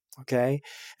units? Okay.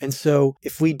 And so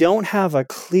if we don't have a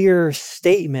clear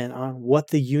statement on what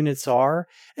the units are,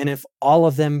 and if all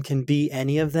of them can be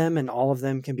any of them and all of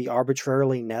them can be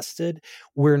arbitrarily nested,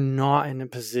 we're not in a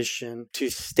position to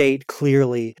state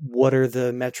clearly what are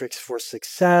the metrics for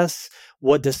success.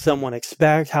 What does someone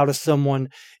expect? How does someone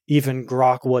even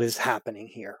grok what is happening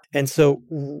here? And so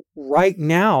right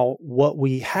now, what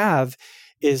we have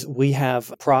is we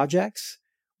have projects,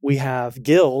 we have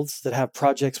guilds that have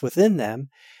projects within them,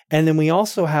 and then we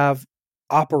also have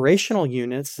operational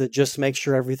units that just make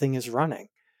sure everything is running,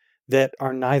 that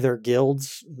are neither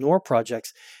guilds nor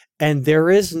projects. And there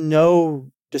is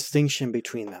no distinction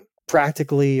between them,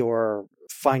 practically or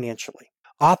financially.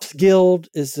 Ops guild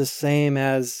is the same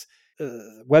as a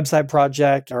website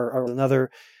project or another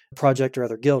project or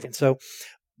other guild. And so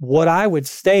what I would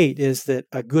state is that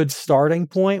a good starting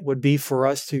point would be for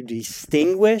us to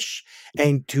distinguish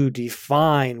and to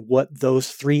define what those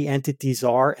three entities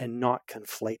are and not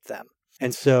conflate them.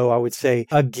 And so I would say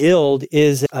a guild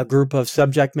is a group of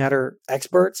subject matter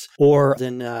experts, or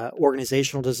in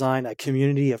organizational design, a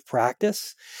community of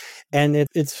practice. And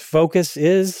its focus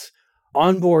is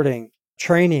onboarding,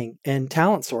 training, and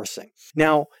talent sourcing.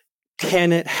 Now,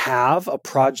 can it have a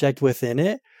project within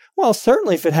it? Well,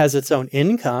 certainly if it has its own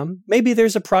income. Maybe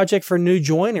there's a project for new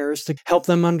joiners to help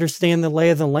them understand the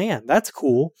lay of the land. That's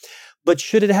cool. But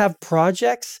should it have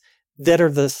projects that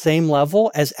are the same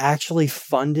level as actually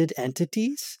funded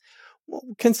entities? Well,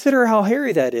 consider how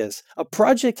hairy that is. A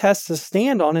project has to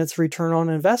stand on its return on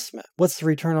investment. What's the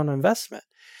return on investment?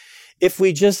 If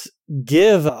we just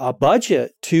give a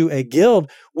budget to a guild,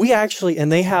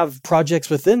 and they have projects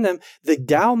within them, the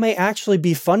DAO may actually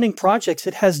be funding projects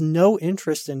it has no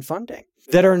interest in funding,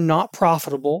 that are not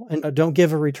profitable and don't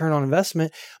give a return on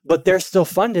investment, but they're still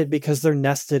funded because they're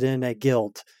nested in a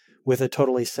guild with a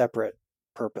totally separate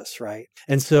purpose, right?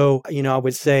 And so, I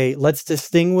would say let's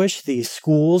distinguish the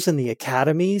schools and the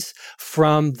academies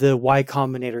from the Y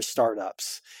Combinator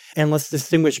startups. And let's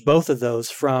distinguish both of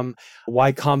those from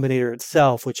Y Combinator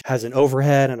itself, which has an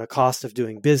overhead and a cost of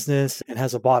doing business and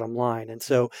has a bottom line. And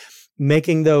so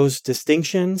making those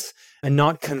distinctions and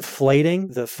not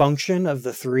conflating the function of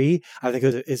the three, I think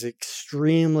is an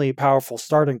extremely powerful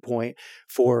starting point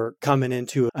for coming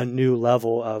into a new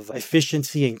level of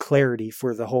efficiency and clarity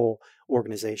for the whole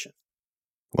organization.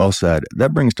 Well said.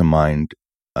 That brings to mind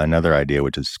another idea,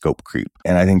 which is scope creep.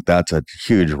 And I think that's a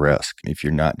huge risk if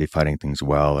you're not defining things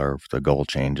well, or if the goal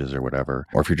changes or whatever,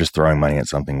 or if you're just throwing money at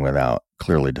something without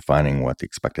clearly defining what the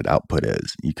expected output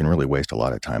is. You can really waste a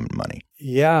lot of time and money.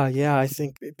 Yeah. I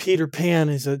think Peter Pan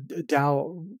is a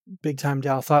DAO, big-time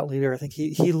DAO thought leader. I think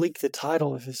he leaked the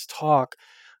title of his talk.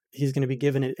 He's going to be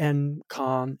given at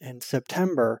NCon in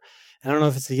September. I don't know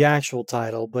if it's the actual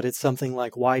title, but it's something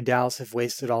like why DAOs have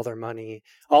wasted all the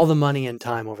money and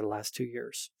time over the last 2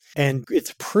 years. And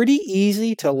it's pretty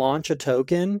easy to launch a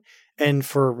token and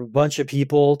for a bunch of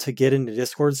people to get into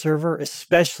Discord server,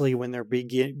 especially when they're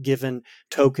being given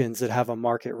tokens that have a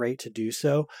market rate to do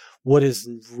so. What is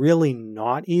really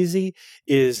not easy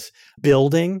is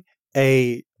building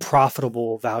a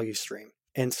profitable value stream.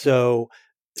 And so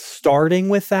starting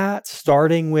with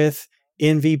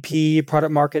MVP,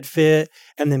 product market fit,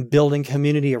 and then building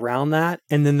community around that,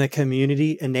 and then the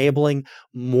community enabling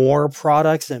more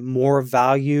products and more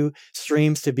value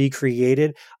streams to be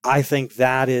created. I think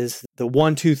that is the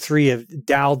 1, 2, 3 of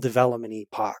DAO development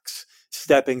epochs,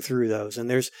 stepping through those. And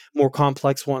there's more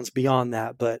complex ones beyond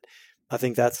that, but I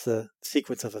think that's the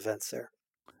sequence of events there.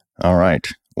 All right.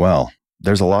 Well,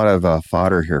 there's a lot of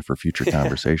fodder here for future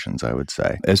conversations, I would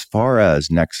say. As far as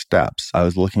next steps, I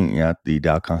was looking at the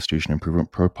DAO Constitution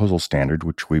Improvement Proposal Standard,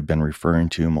 which we've been referring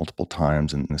to multiple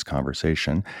times in this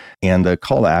conversation. And the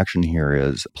call to action here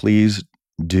is please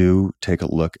do take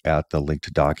a look at the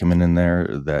linked document in there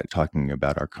that talking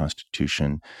about our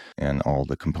Constitution and all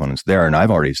the components there. And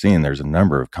I've already seen there's a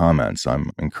number of comments.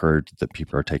 I'm encouraged that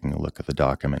people are taking a look at the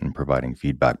document and providing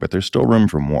feedback, but there's still room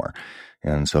for more.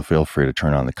 And so feel free to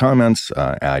turn on the comments,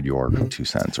 add your 2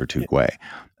 cents or 2 gwei.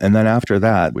 And then after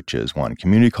that, which is one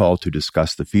community call to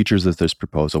discuss the features of this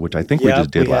proposal, which I think we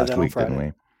just did last week, didn't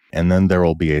we? And then there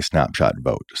will be a snapshot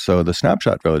vote. So the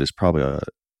snapshot vote is probably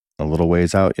a little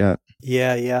ways out yet.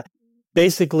 Yeah.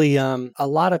 Basically, a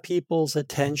lot of people's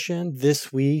attention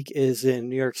this week is in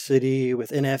New York City with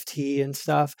NFT and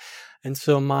stuff. And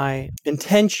so my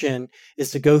intention is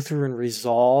to go through and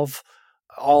resolve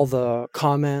all the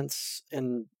comments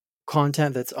and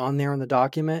content that's on there in the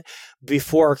document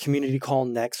before our community call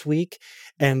next week,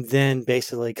 and then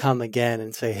basically come again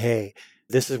and say, hey,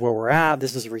 this is where we're at.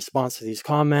 This is a response to these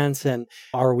comments. And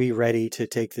are we ready to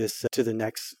take this to the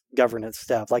next governance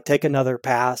step. Like take another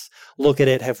pass, look at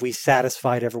it. Have we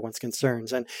satisfied everyone's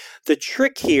concerns? And the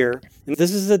trick here, and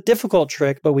this is a difficult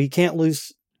trick, but we can't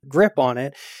lose grip on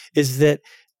it, is that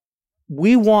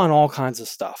we want all kinds of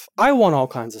stuff. I want all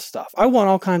kinds of stuff. I want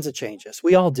all kinds of changes.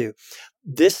 We all do.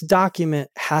 This document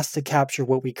has to capture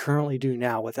what we currently do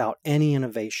now without any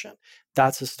innovation.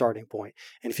 That's a starting point.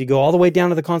 And if you go all the way down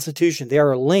to the Constitution, there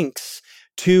are links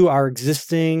to our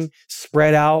existing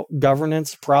spread out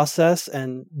governance process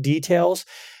and details.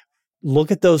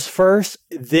 Look at those first,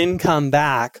 then come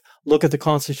back, look at the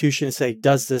Constitution and say,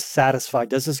 does this satisfy?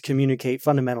 Does this communicate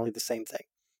fundamentally the same thing?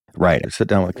 Right. Sit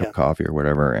down with a cup of coffee or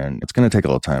whatever, and it's going to take a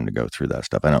little time to go through that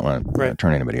stuff. I don't want to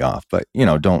turn anybody off, but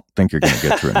don't think you're going to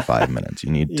get through it in 5 minutes.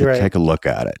 You need to take a look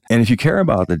at it. And if you care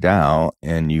about the DAO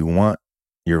and you want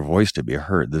your voice to be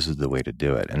heard, this is the way to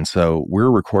do it. And so we're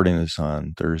recording this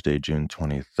on Thursday, June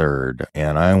 23rd,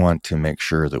 and I want to make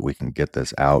sure that we can get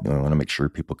this out. And we want to make sure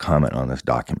people comment on this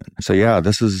document. So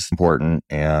this is important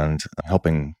and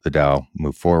helping the DAO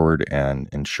move forward and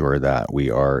ensure that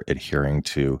we are adhering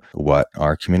to what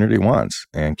our community wants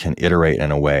and can iterate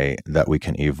in a way that we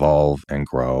can evolve and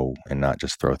grow and not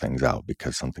just throw things out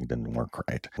because something didn't work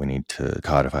right. We need to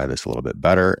codify this a little bit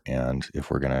better. And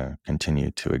if we're going to continue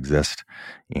to exist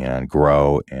and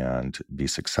grow and be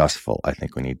successful, I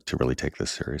think we need to really take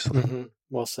this seriously. Mm-hmm.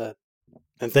 Well said.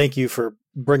 And thank you for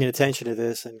bringing attention to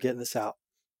this and getting this out.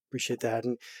 Appreciate that.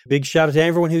 And big shout out to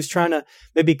everyone who's trying to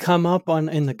maybe come up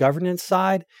in the governance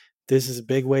side. This is a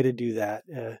big way to do that.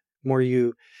 More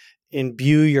you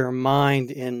imbue your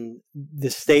mind in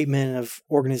the statement of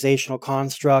organizational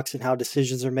constructs and how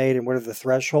decisions are made and what are the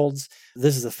thresholds,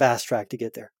 this is a fast track to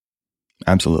get there.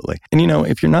 Absolutely. And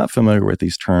if you're not familiar with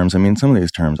these terms, some of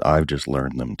these terms, I've just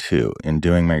learned them too. In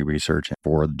doing my research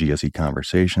for the GSE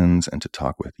Conversations and to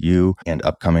talk with you and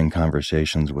upcoming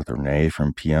conversations with Renee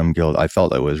from PM Guild, I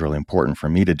felt it was really important for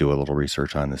me to do a little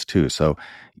research on this too. So,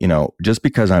 just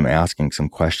because I'm asking some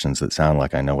questions that sound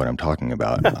like I know what I'm talking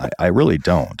about, I really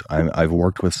don't. I've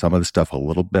worked with some of the stuff a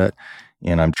little bit,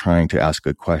 and I'm trying to ask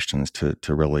good questions to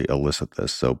really elicit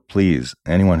this. So please,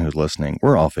 anyone who's listening,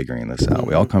 we're all figuring this out.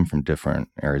 We all come from different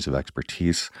areas of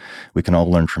expertise. We can all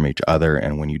learn from each other.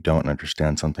 And when you don't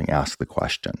understand something, ask the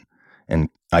question. And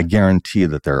I guarantee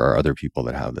that there are other people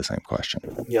that have the same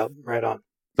question. Yep, right on.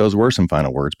 Those were some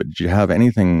final words, but did you have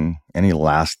any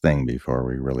last thing before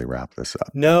we really wrap this up?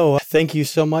 No, thank you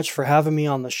so much for having me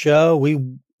on the show.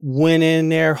 We went in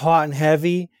there hot and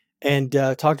heavy and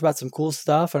talked about some cool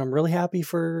stuff. And I'm really happy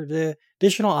for the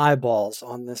additional eyeballs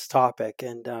on this topic.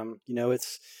 And,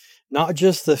 it's not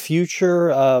just the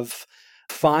future of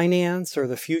finance or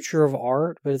the future of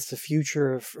art, but it's the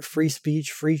future of free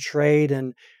speech, free trade,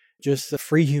 and just the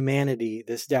free humanity,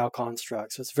 this DAO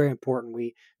construct. So it's very important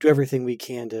we do everything we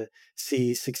can to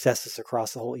see successes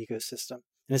across the whole ecosystem,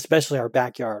 and especially our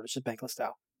backyard, which is Bankless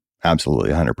DAO. Absolutely,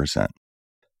 100%.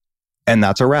 And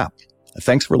that's a wrap.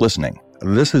 Thanks for listening.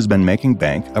 This has been Making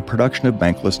Bank, a production of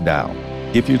Bankless DAO.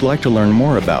 If you'd like to learn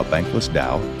more about Bankless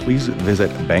DAO, please visit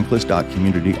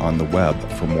bankless.community on the web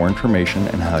for more information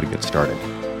and how to get started.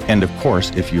 And of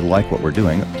course, if you like what we're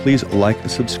doing, please like,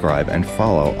 subscribe, and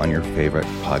follow on your favorite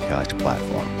podcast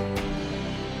platform.